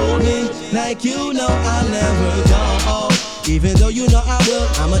 Hold me like you know I'll never go. Even though you know I will,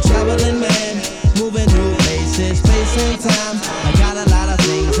 I'm a traveling man, moving through places, space and time. I got a lot of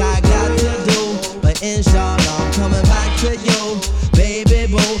things I got to do, but inshallah I'm coming back to you,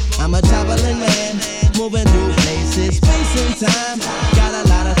 baby boo. I'm a traveling man, moving through places, space and time. Got a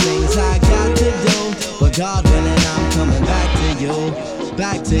lot of things I got to do, but God willing I'm coming back to you,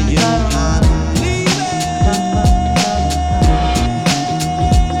 back to you. I'm leaving. Papa.